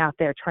only out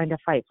there trying to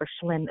fight for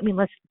Shalyn. I mean,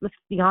 let's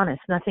be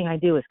honest. Nothing I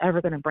do is ever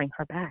going to bring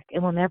her back.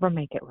 It will never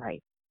make it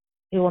right.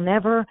 It will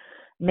never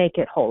make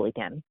it whole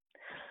again.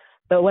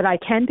 But what I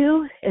can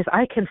do is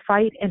I can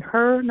fight in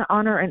her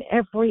honor and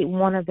every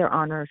one of their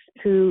honors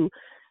to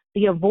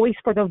be a voice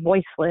for the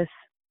voiceless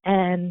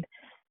and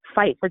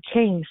fight for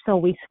change so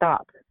we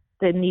stop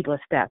the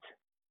needless deaths.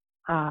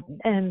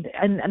 And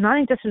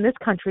not just in this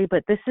country,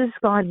 but this has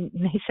gone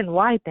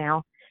nationwide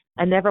now.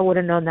 I never would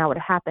have known that would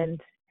have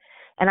happened.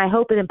 And I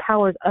hope it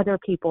empowers other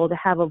people to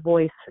have a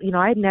voice.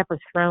 I'd never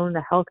thrown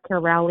a healthcare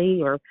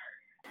rally or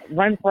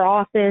run for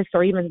office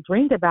or even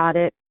dreamed about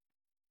it.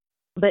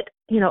 But,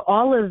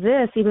 all of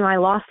this, even though I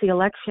lost the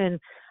election,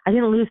 I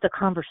didn't lose the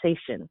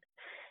conversation.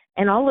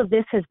 And all of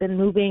this has been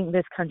moving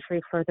this country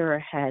further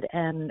ahead.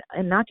 And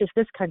not just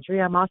this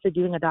country, I'm also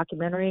doing a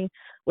documentary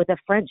with a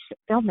French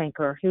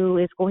filmmaker who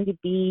is going to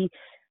be,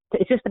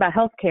 it's just about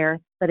healthcare,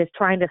 but it's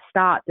trying to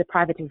stop the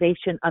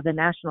privatization of the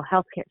national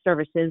healthcare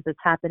services that's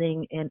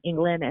happening in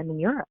England and in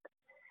Europe.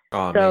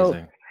 Oh,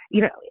 amazing.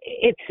 So,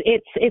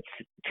 it's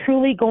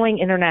truly going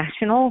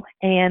international,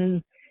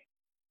 and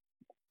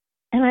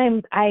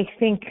I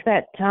think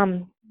that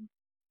Shalyn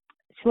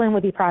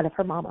would be proud of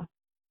her mama.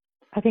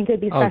 I think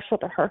it'd be special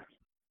to her.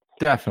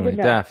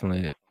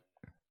 Definitely.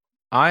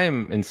 I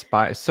am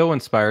so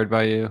inspired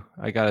by you.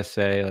 I gotta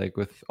say, like,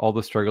 with all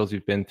the struggles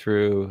you've been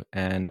through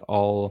and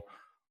all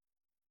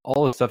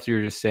the stuff you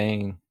were just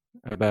saying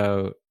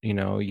about,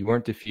 you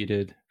weren't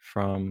defeated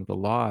from the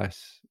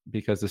loss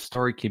because the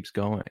story keeps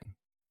going,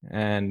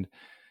 and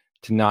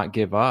to not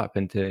give up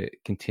and to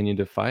continue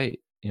to fight,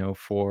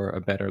 for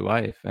a better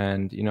life.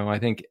 And, I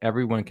think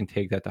everyone can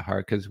take that to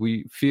heart, because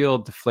we feel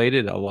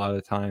deflated a lot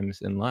of times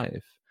in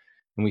life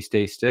and we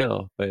stay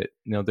still. But,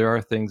 there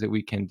are things that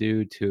we can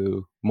do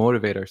to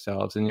motivate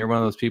ourselves. And you're one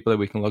of those people that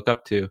we can look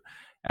up to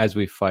as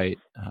we fight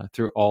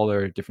through all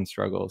our different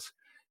struggles.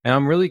 And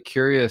I'm really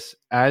curious,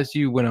 as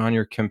you went on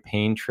your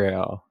campaign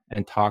trail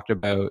and talked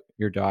about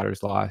your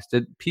daughter's loss,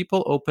 did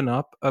people open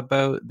up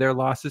about their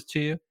losses to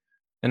you?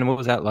 And what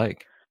was that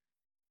like?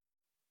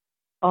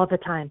 All the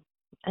time.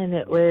 And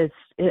it was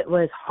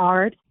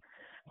hard.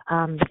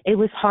 It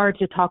was hard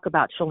to talk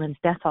about Shalyn's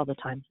death all the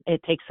time. It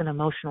takes an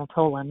emotional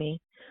toll on me.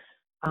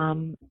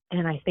 And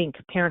I think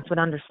parents would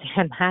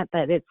understand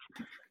that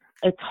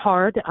it's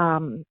hard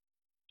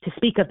to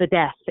speak of the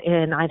death,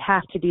 and I'd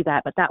have to do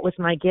that, but that was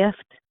my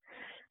gift.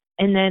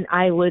 And then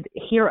I would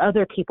hear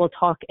other people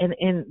talk,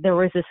 and there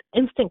was this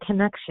instant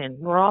connection.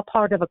 We're all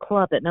part of a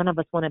club that none of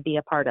us want to be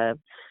a part of.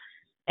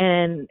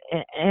 And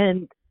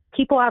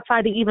people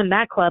outside of even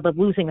that club of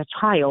losing a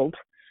child,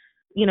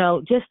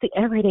 just the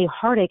everyday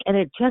heartache. And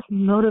it just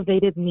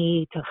motivated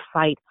me to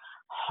fight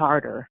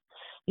harder.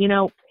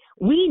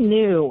 We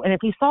knew, and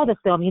if you saw the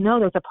film,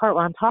 there's a part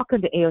where I'm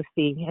talking to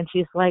AOC and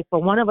she's like,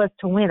 for one of us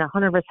to win,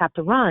 100 of us have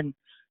to run.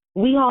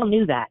 We all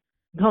knew that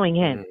going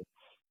in.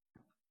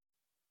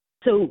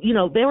 So,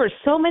 there were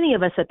so many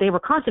of us that they were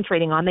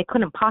concentrating on, they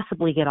couldn't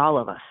possibly get all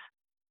of us.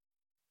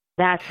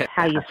 That's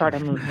how you start a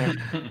movement.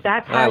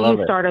 That's how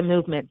you start a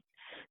movement.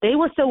 They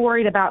were so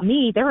worried about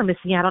me, they were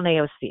missing out on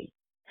AOC.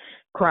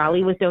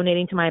 Crowley was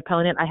donating to my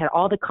opponent. I had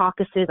all the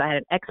caucuses. I had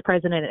an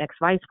ex-president, an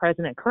ex-vice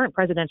president, current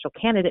presidential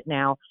candidate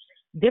now,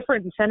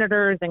 different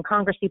senators and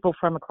congresspeople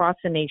from across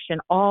the nation,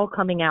 all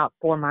coming out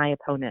for my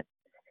opponent,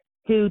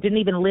 who didn't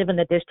even live in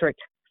the district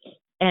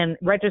and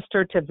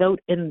registered to vote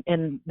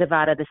in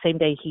Nevada the same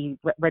day he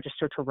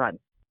registered to run.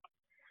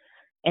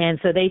 And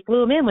so they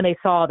flew him in when they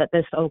saw that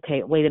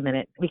okay, wait a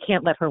minute, we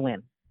can't let her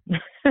win.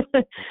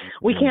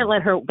 We can't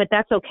let her, but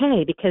that's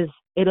okay, because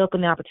it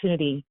opened the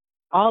opportunity.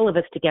 All of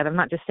us together, I'm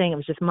not just saying it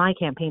was just my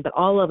campaign, but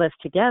all of us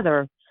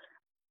together,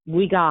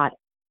 we got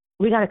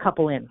a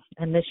couple in.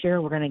 And this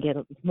year we're going to get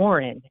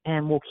more in,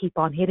 and we'll keep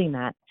on hitting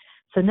that.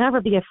 So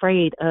never be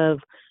afraid of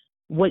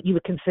what you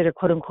would consider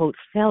quote unquote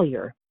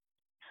failure,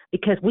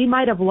 because we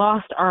might have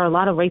lost a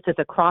lot of races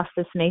across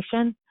this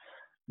nation.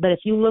 But if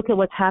you look at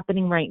what's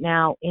happening right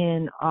now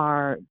in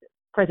our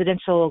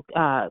presidential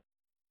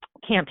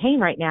campaign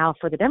right now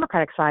for the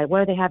Democratic side,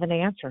 where they have an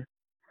answer.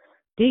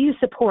 Do you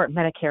support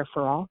Medicare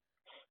for all?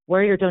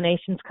 Where are your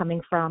donations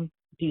coming from?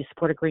 Do you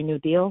support a Green New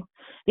Deal?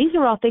 These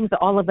are all things that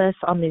all of us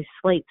on these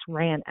slates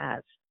ran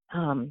as.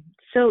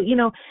 So,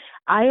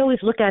 I always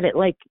look at it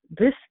like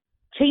this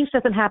change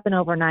doesn't happen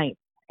overnight.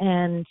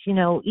 And, you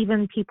know,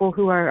 even people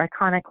who are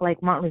iconic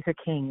like Martin Luther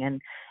King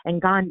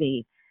and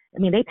Gandhi, I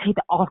mean, they paid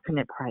the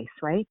ultimate price,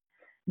 right?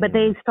 But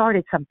they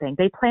started something.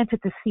 They planted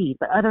the seed,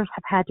 but others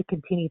have had to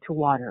continue to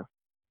water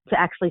to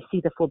actually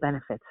see the full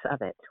benefits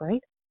of it,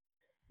 right?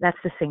 That's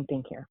the same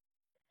thing here.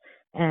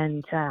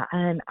 And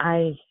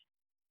I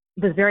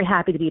was very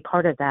happy to be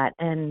part of that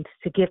and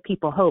to give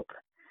people hope.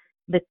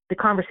 The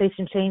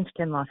conversation changed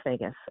in Las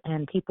Vegas,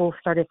 and people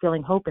started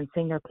feeling hope and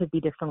saying there could be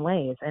different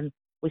ways, and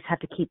we just have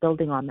to keep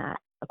building on that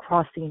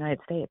across the United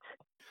States.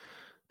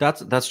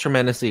 That's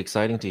tremendously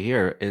exciting to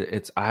hear.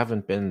 I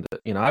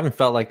haven't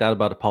felt like that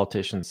about a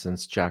politician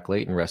since Jack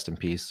Layton, rest in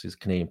peace. He's a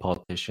Canadian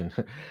politician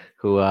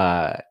who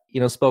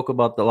spoke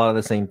about a lot of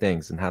the same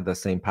things and had the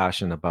same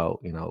passion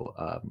about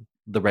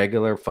the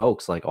regular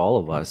folks like all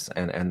of us,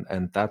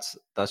 and that's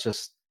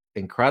just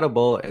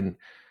incredible. And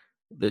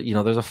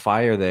there's a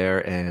fire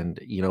there, and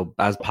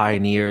as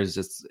pioneers,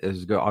 it's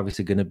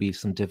obviously going to be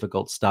some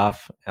difficult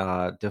stuff,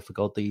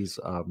 difficulties,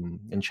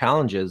 and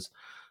challenges.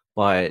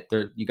 But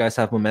you guys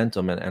have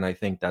momentum, and I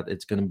think that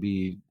it's going to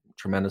be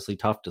tremendously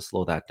tough to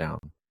slow that down.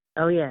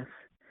 Oh, yes.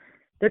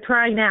 They're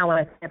trying now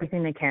with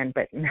everything they can,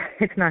 but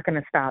it's not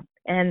going to stop.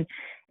 And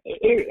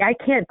I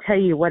can't tell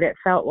you what it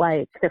felt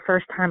like the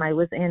first time I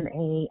was in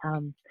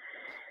an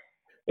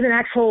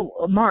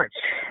actual march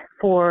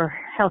for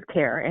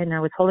healthcare, and I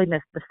was holding the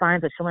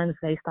signs with Shalene's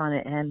based on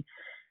it. And,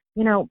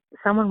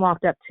 someone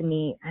walked up to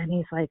me, and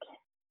he's like,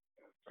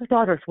 "Your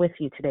daughter's with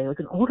you today." It was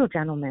an older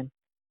gentleman.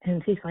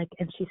 And he's like,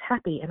 and she's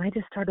happy. And I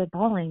just started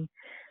bawling.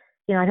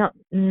 I don't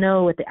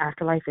know what the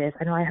afterlife is.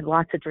 I know I had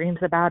lots of dreams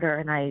about her,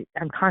 and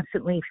I'm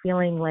constantly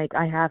feeling like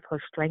I have her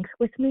strength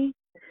with me.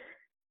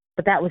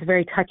 But that was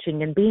very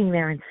touching, and being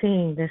there and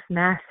seeing this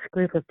mass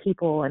group of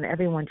people and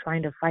everyone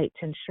trying to fight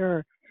to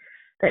ensure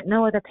that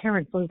no other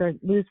parents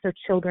lose their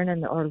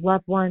children or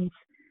loved ones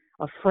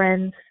or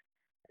friends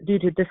due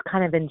to this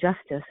kind of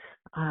injustice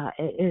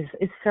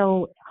is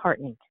so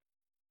heartening.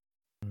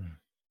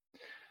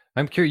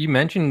 I'm curious, you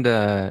mentioned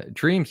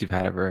dreams you've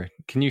had of her.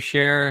 Can you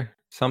share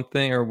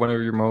something or one of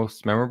your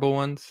most memorable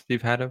ones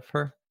you've had of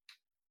her?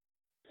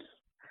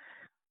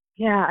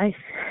 Yeah,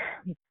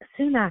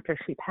 soon after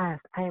she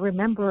passed, I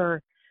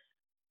remember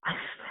I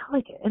felt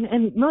like,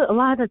 and a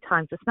lot of the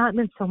times, it's not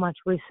been so much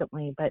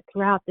recently, but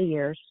throughout the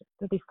years,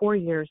 it'll be 4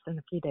 years in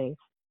a few days,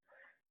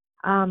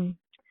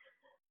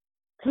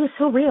 it was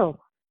so real.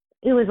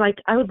 It was like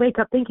I would wake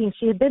up thinking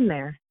she had been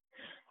there.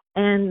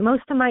 And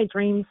most of my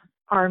dreams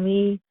are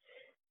me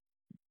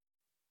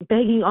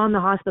begging on the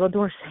hospital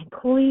door saying,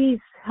 "Please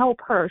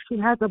help her. She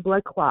has a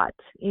blood clot."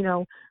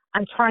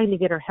 I'm trying to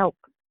get her help.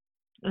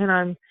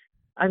 And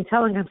I'm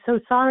telling her, "I'm so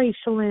sorry,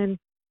 Shalene."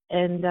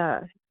 And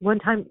one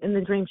time in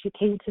the dream, she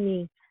came to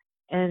me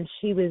and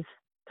she was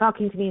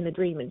talking to me in the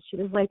dream, and she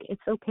was like,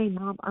 "It's okay,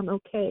 Mom. I'm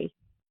okay."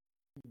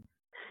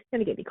 It's going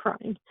to get me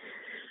crying.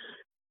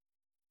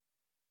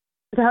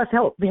 That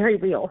felt very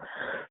real.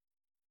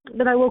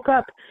 But I woke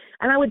up,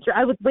 and I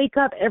would wake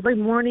up every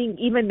morning.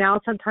 Even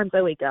now, sometimes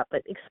I wake up,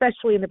 but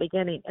especially in the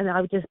beginning, and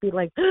I would just be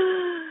like,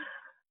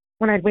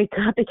 when I'd wake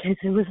up, because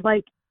it was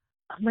like,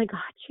 oh my God,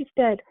 she's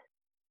dead.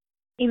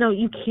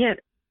 You can't,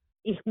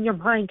 your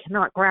mind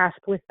cannot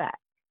grasp with that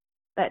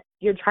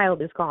your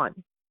child is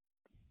gone.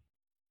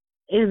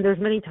 And there's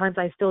many times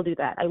I still do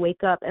that. I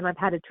wake up and I've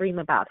had a dream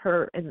about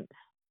her and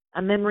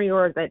a memory,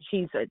 or that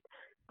she's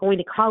going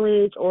to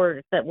college,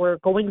 or that we're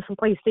going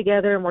someplace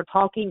together and we're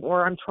talking,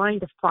 or I'm trying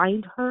to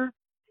find her.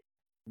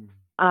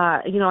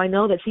 I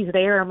know that she's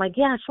there. I'm like,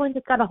 "Yeah, Shalene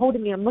just got a hold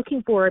of me. I'm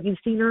looking for her. Have you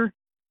seen her?"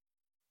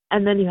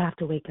 And then you have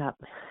to wake up.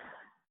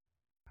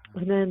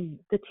 And then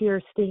the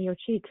tears sting your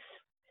cheeks.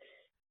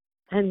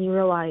 And you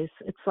realize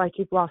it's like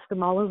you've lost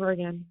them all over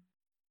again.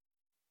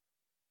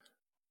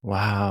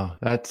 Wow.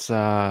 That's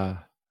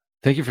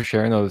thank you for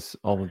sharing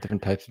all the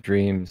different types of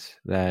dreams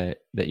that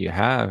you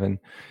have. And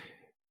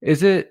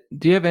do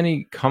you have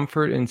any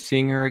comfort in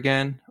seeing her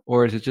again,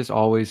 or is it just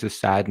always the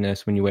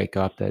sadness when you wake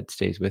up that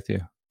stays with you?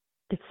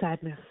 It's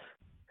sadness.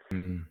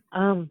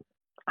 Mm-hmm.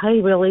 I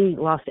really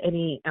lost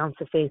any ounce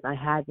of faith I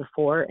had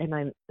before,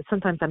 and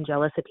sometimes I'm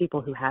jealous of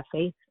people who have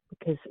faith,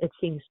 because it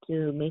seems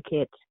to make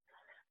it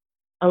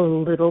a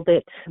little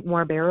bit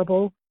more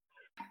bearable.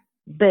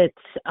 But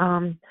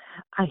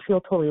I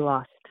feel totally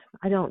lost.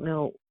 I don't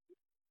know.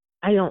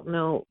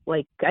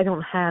 Like, I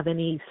don't have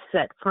any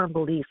set firm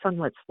beliefs on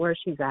where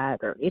she's at,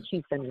 or if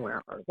she's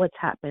anywhere, or what's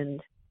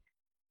happened.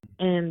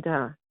 And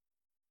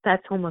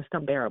that's almost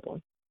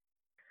unbearable.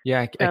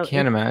 Yeah, I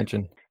can't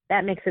imagine.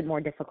 That makes it more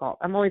difficult.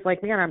 I'm always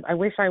like, man, I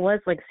wish I was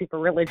like super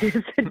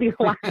religious. It'd be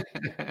a lot.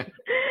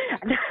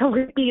 That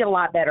would be a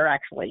lot better,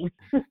 actually.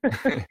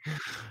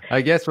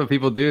 I guess what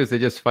people do is they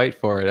just fight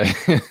for it,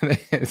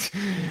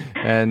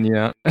 and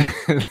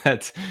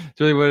that's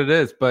really what it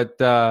is. But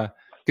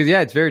because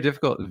it's very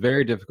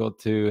difficult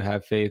to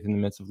have faith in the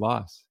midst of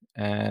loss,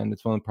 and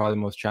it's one of probably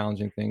the most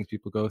challenging things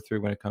people go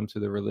through when it comes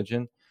to their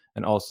religion,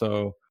 and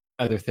also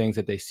other things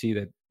that they see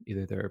that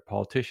either their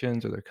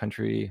politicians or their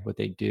country, what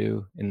they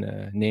do in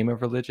the name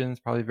of religion is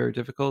probably very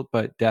difficult.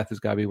 But death has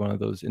got to be one of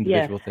those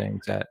individual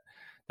things that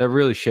that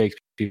really shakes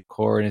people's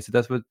core. And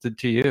that's what it did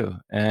to you.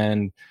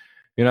 And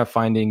you're not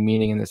finding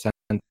meaning in the sense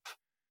of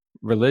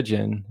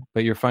religion,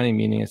 but you're finding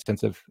meaning in a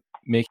sense of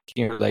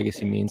making her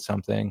legacy mean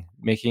something,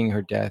 making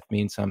her death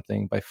mean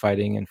something by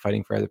fighting and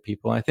fighting for other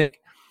people. And I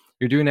think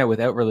you're doing that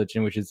without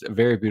religion, which is a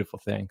very beautiful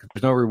thing.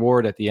 There's no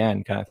reward at the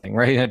end kind of thing,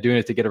 right? You're not doing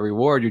it to get a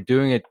reward. You're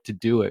doing it to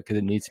do it because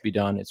it needs to be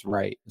done. It's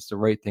right. It's the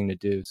right thing to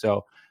do.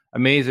 So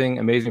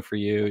amazing for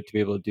you to be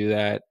able to do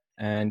that.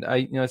 And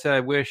I said, I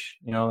wish,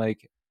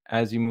 like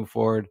as you move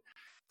forward,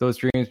 those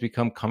dreams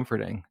become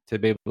comforting to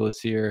be able to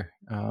see her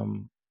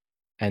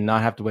and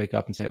not have to wake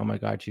up and say, oh my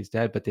God, she's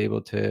dead, but to be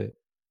able to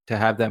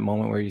have that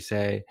moment where you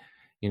say,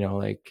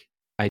 like,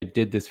 I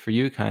did this for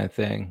you kind of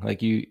thing.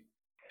 Like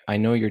I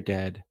know you're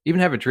dead.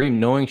 Even have a dream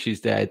knowing she's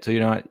dead, so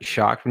you're not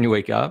shocked when you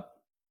wake up.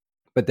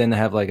 But then to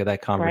have like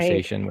that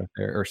conversation with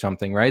her or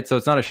something, right? So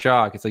it's not a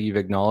shock. It's like you've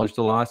acknowledged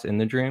the loss in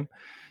the dream.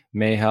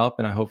 May help,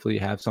 and I hopefully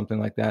you have something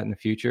like that in the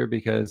future,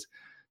 because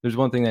there's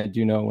one thing that I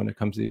do know when it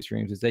comes to these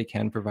dreams is they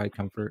can provide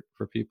comfort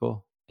for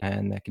people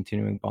and that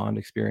continuing bond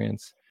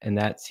experience, and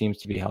that seems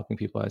to be helping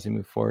people as they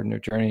move forward in their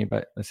journey.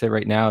 But let's say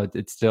right now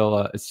it's still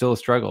a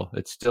struggle.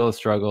 It's still a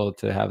struggle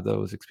to have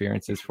those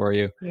experiences for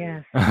you.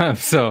 Yeah.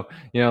 So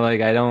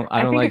like I don't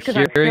like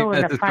hearing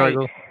that's a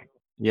struggle.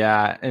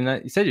 Yeah,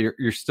 and you said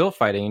you're still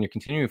fighting and you're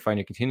continuing to fight.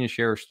 You continue to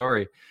share your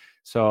story.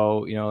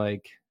 So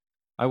like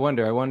I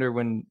wonder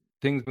when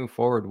things move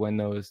forward, when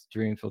those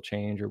dreams will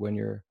change, or when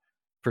your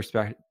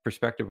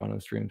perspective on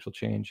those dreams will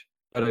change.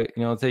 But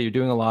let's say you're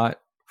doing a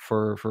lot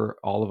for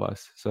all of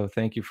us. So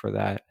thank you for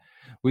that.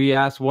 We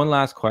asked one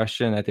last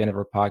question at the end of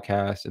our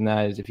podcast, and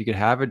that is, if you could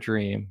have a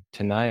dream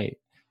tonight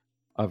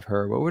of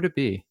her, what would it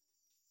be?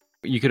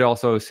 You could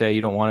also say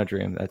you don't want a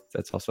dream.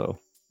 That's also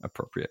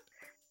appropriate.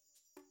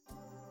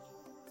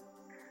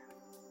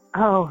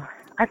 Oh,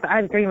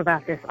 I dream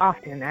about this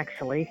often,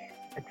 actually.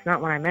 It's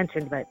not one I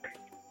mentioned, but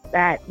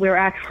that we're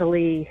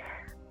actually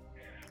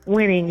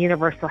winning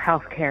universal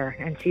health care,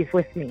 and she's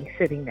with me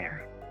sitting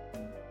there.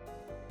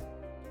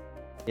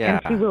 Yeah.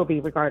 And she will be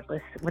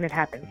regardless when it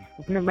happens,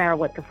 no matter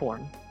what the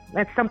form.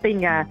 That's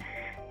something, I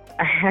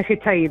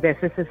should tell you this.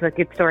 This is a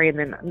good story, and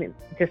then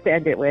just to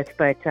end it with.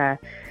 But, I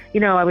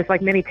was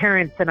like many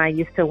parents, and I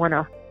used to want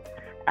to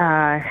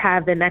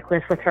have the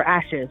necklace with her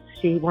ashes.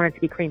 She wanted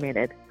to be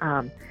cremated.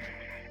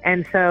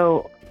 And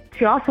so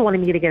she also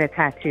wanted me to get a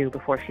tattoo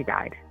before she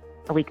died,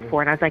 a week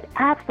before. And I was like,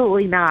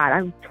 absolutely not.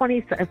 I'm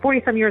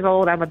 40-some years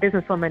old. I'm a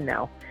businesswoman.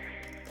 No.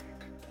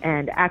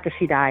 And after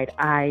she died,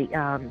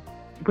 I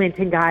went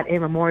and got a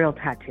memorial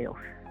tattoo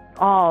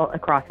all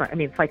across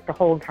it's like the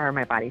whole entire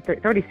my body,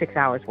 36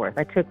 hours worth.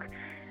 I took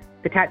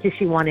the tattoo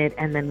she wanted,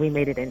 and then we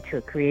made it into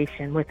a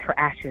creation with her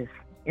ashes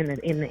in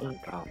the ink.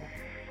 Oh.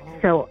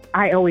 So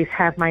I always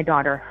have my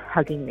daughter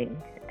hugging me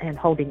and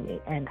holding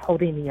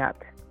me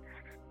up.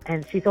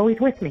 And she's always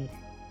with me,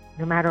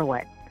 no matter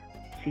what.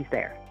 She's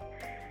there.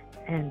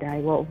 And I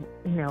will,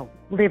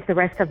 live the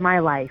rest of my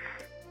life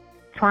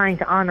trying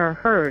to honor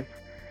hers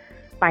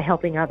by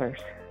helping others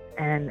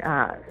and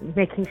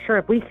making sure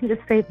if we can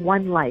just save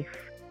one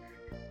life.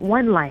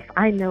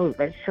 I know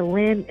that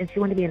Shalyn, and she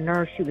wanted to be a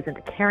nurse. She was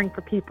into caring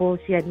for people.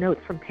 She had notes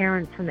from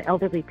parents, from the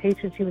elderly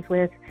patients she was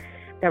with,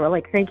 that were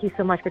like, thank you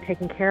so much for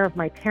taking care of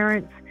my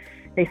parents.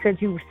 They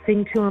said you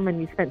sing to them and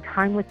you spent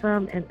time with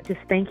them, and just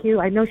thank you.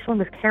 I know Shalyn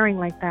was caring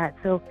like that.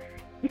 So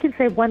you can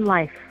save one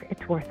life.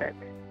 It's worth it.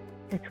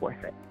 It's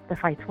worth it. The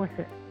fight's worth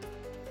it.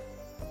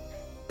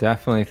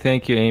 Definitely.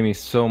 Thank you, Amy,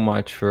 so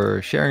much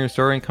for sharing your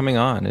story and coming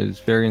on. It was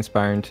very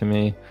inspiring to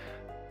me.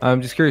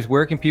 I'm just curious,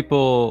 where can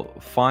people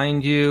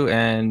find you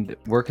and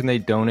where can they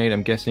donate?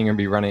 I'm guessing you're going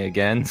to be running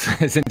again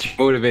since you're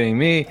motivating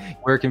me.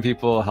 Where can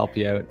people help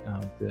you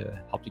out to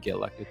help you get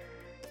elected?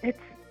 It's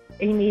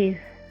Amy,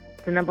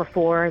 the number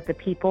 4,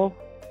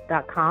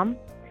 thepeople.com.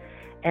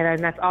 And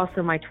that's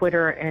also my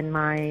Twitter and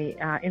my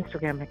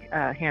Instagram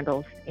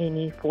handles,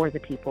 Amy for the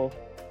People.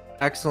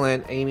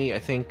 Excellent, Amy. I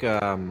think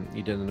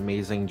you did an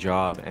amazing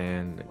job,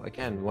 and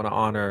again, want to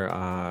honor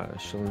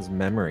Shalyn's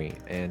memory,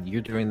 and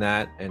you're doing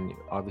that, and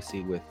obviously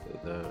with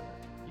the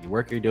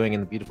work you're doing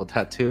and the beautiful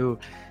tattoo,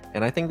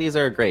 and I think these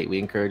are great. We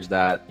encourage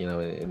that,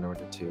 in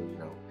order to,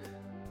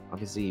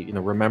 obviously,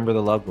 remember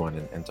the loved one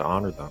and to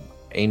honor them.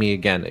 Amy,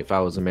 again, if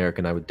I was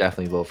American, I would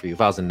definitely vote for you.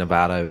 If I was in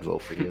Nevada, I would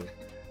vote for you.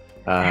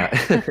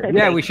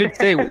 Yeah, we should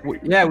say.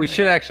 Yeah, we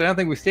should actually. I don't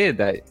think we stated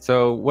that.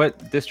 So,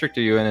 what district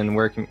are you in, and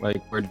where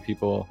do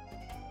people?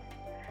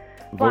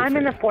 Well, I'm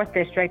in the 4th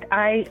district.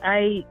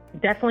 I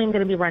definitely am going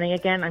to be running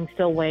again. I'm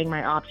still weighing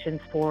my options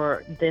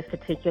for this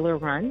particular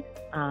run,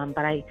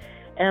 but I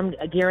am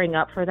gearing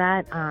up for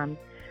that.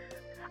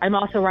 I'm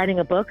also writing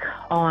a book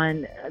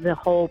on the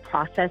whole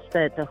process,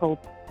 the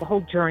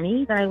whole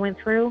journey that I went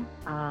through.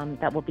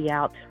 That will be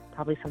out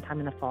probably sometime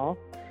in the fall,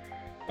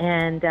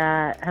 and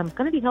I'm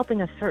going to be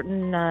helping a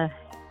certain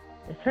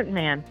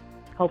man,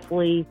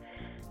 hopefully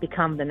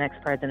become the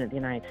next president of the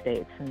United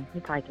States, and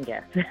you probably can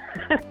guess.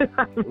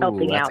 I'm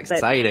helping out. That's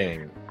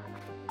exciting.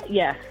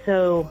 Yeah,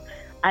 so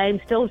I'm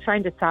still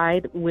trying to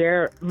decide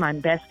where I'm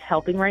best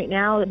helping right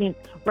now. I mean,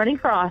 running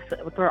for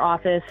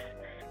office,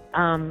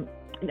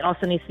 It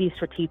also needs to be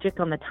strategic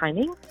on the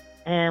timing,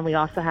 and we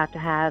also have to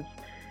have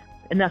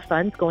enough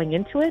funds going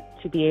into it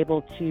to be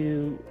able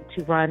to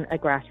run a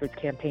grassroots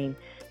campaign.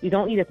 You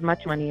don't need as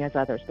much money as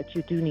others, but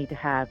you do need to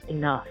have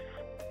enough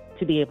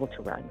to be able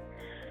to run.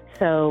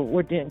 So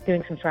we're doing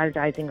some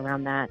strategizing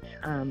around that,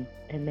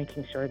 and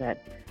making sure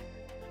that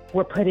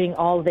we're putting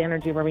all of the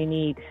energy where we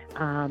need,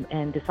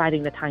 and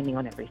deciding the timing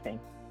on everything.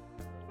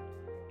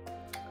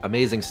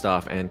 Amazing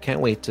stuff, and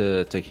can't wait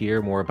to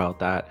hear more about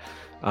that.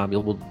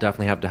 We'll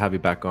definitely have to have you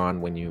back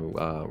on when you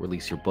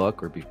release your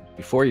book, or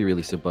before you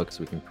release your book,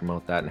 so we can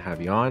promote that and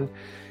have you on.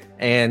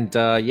 And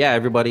yeah,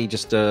 everybody,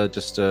 just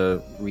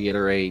to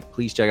reiterate,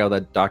 please check out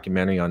that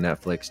documentary on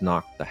Netflix,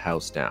 Knock the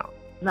House Down.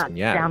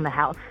 Down the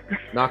house.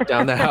 Knock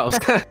down the house.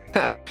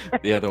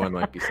 The other one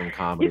might be some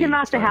comedy. You can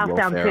knock the house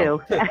down too.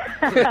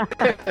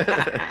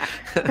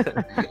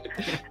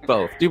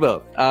 Both. Do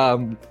both.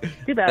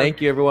 Do both. Thank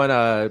you,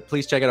 everyone.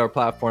 Please check out our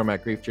platform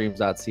at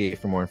griefdreams.ca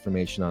for more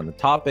information on the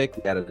topic.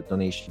 We added a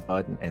donation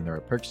button, and there are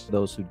perks for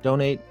those who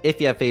donate.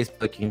 If you have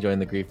Facebook, you can join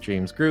the Grief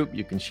Dreams group.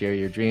 You can share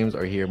your dreams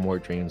or hear more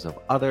dreams of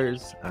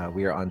others.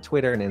 We are on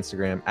Twitter and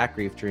Instagram at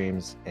Grief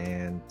Dreams,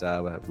 and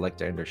I'd like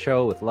to end our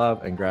show with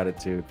love and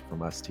gratitude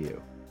from us to you.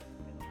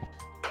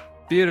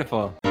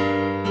 Beautiful.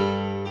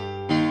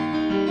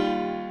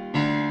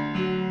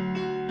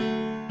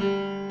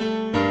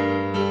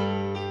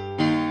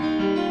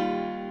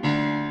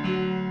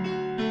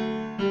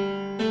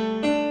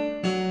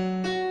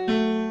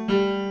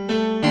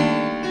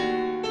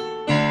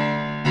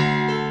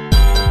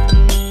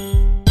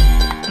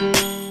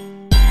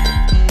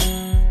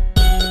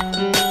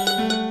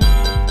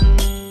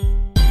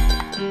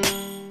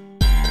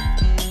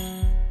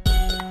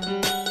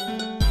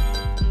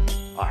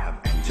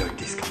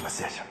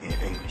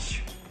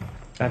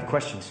 I have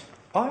questions.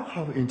 I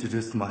have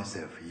introduced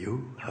myself.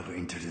 You have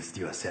introduced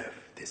yourself.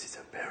 This is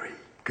a very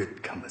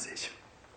good conversation.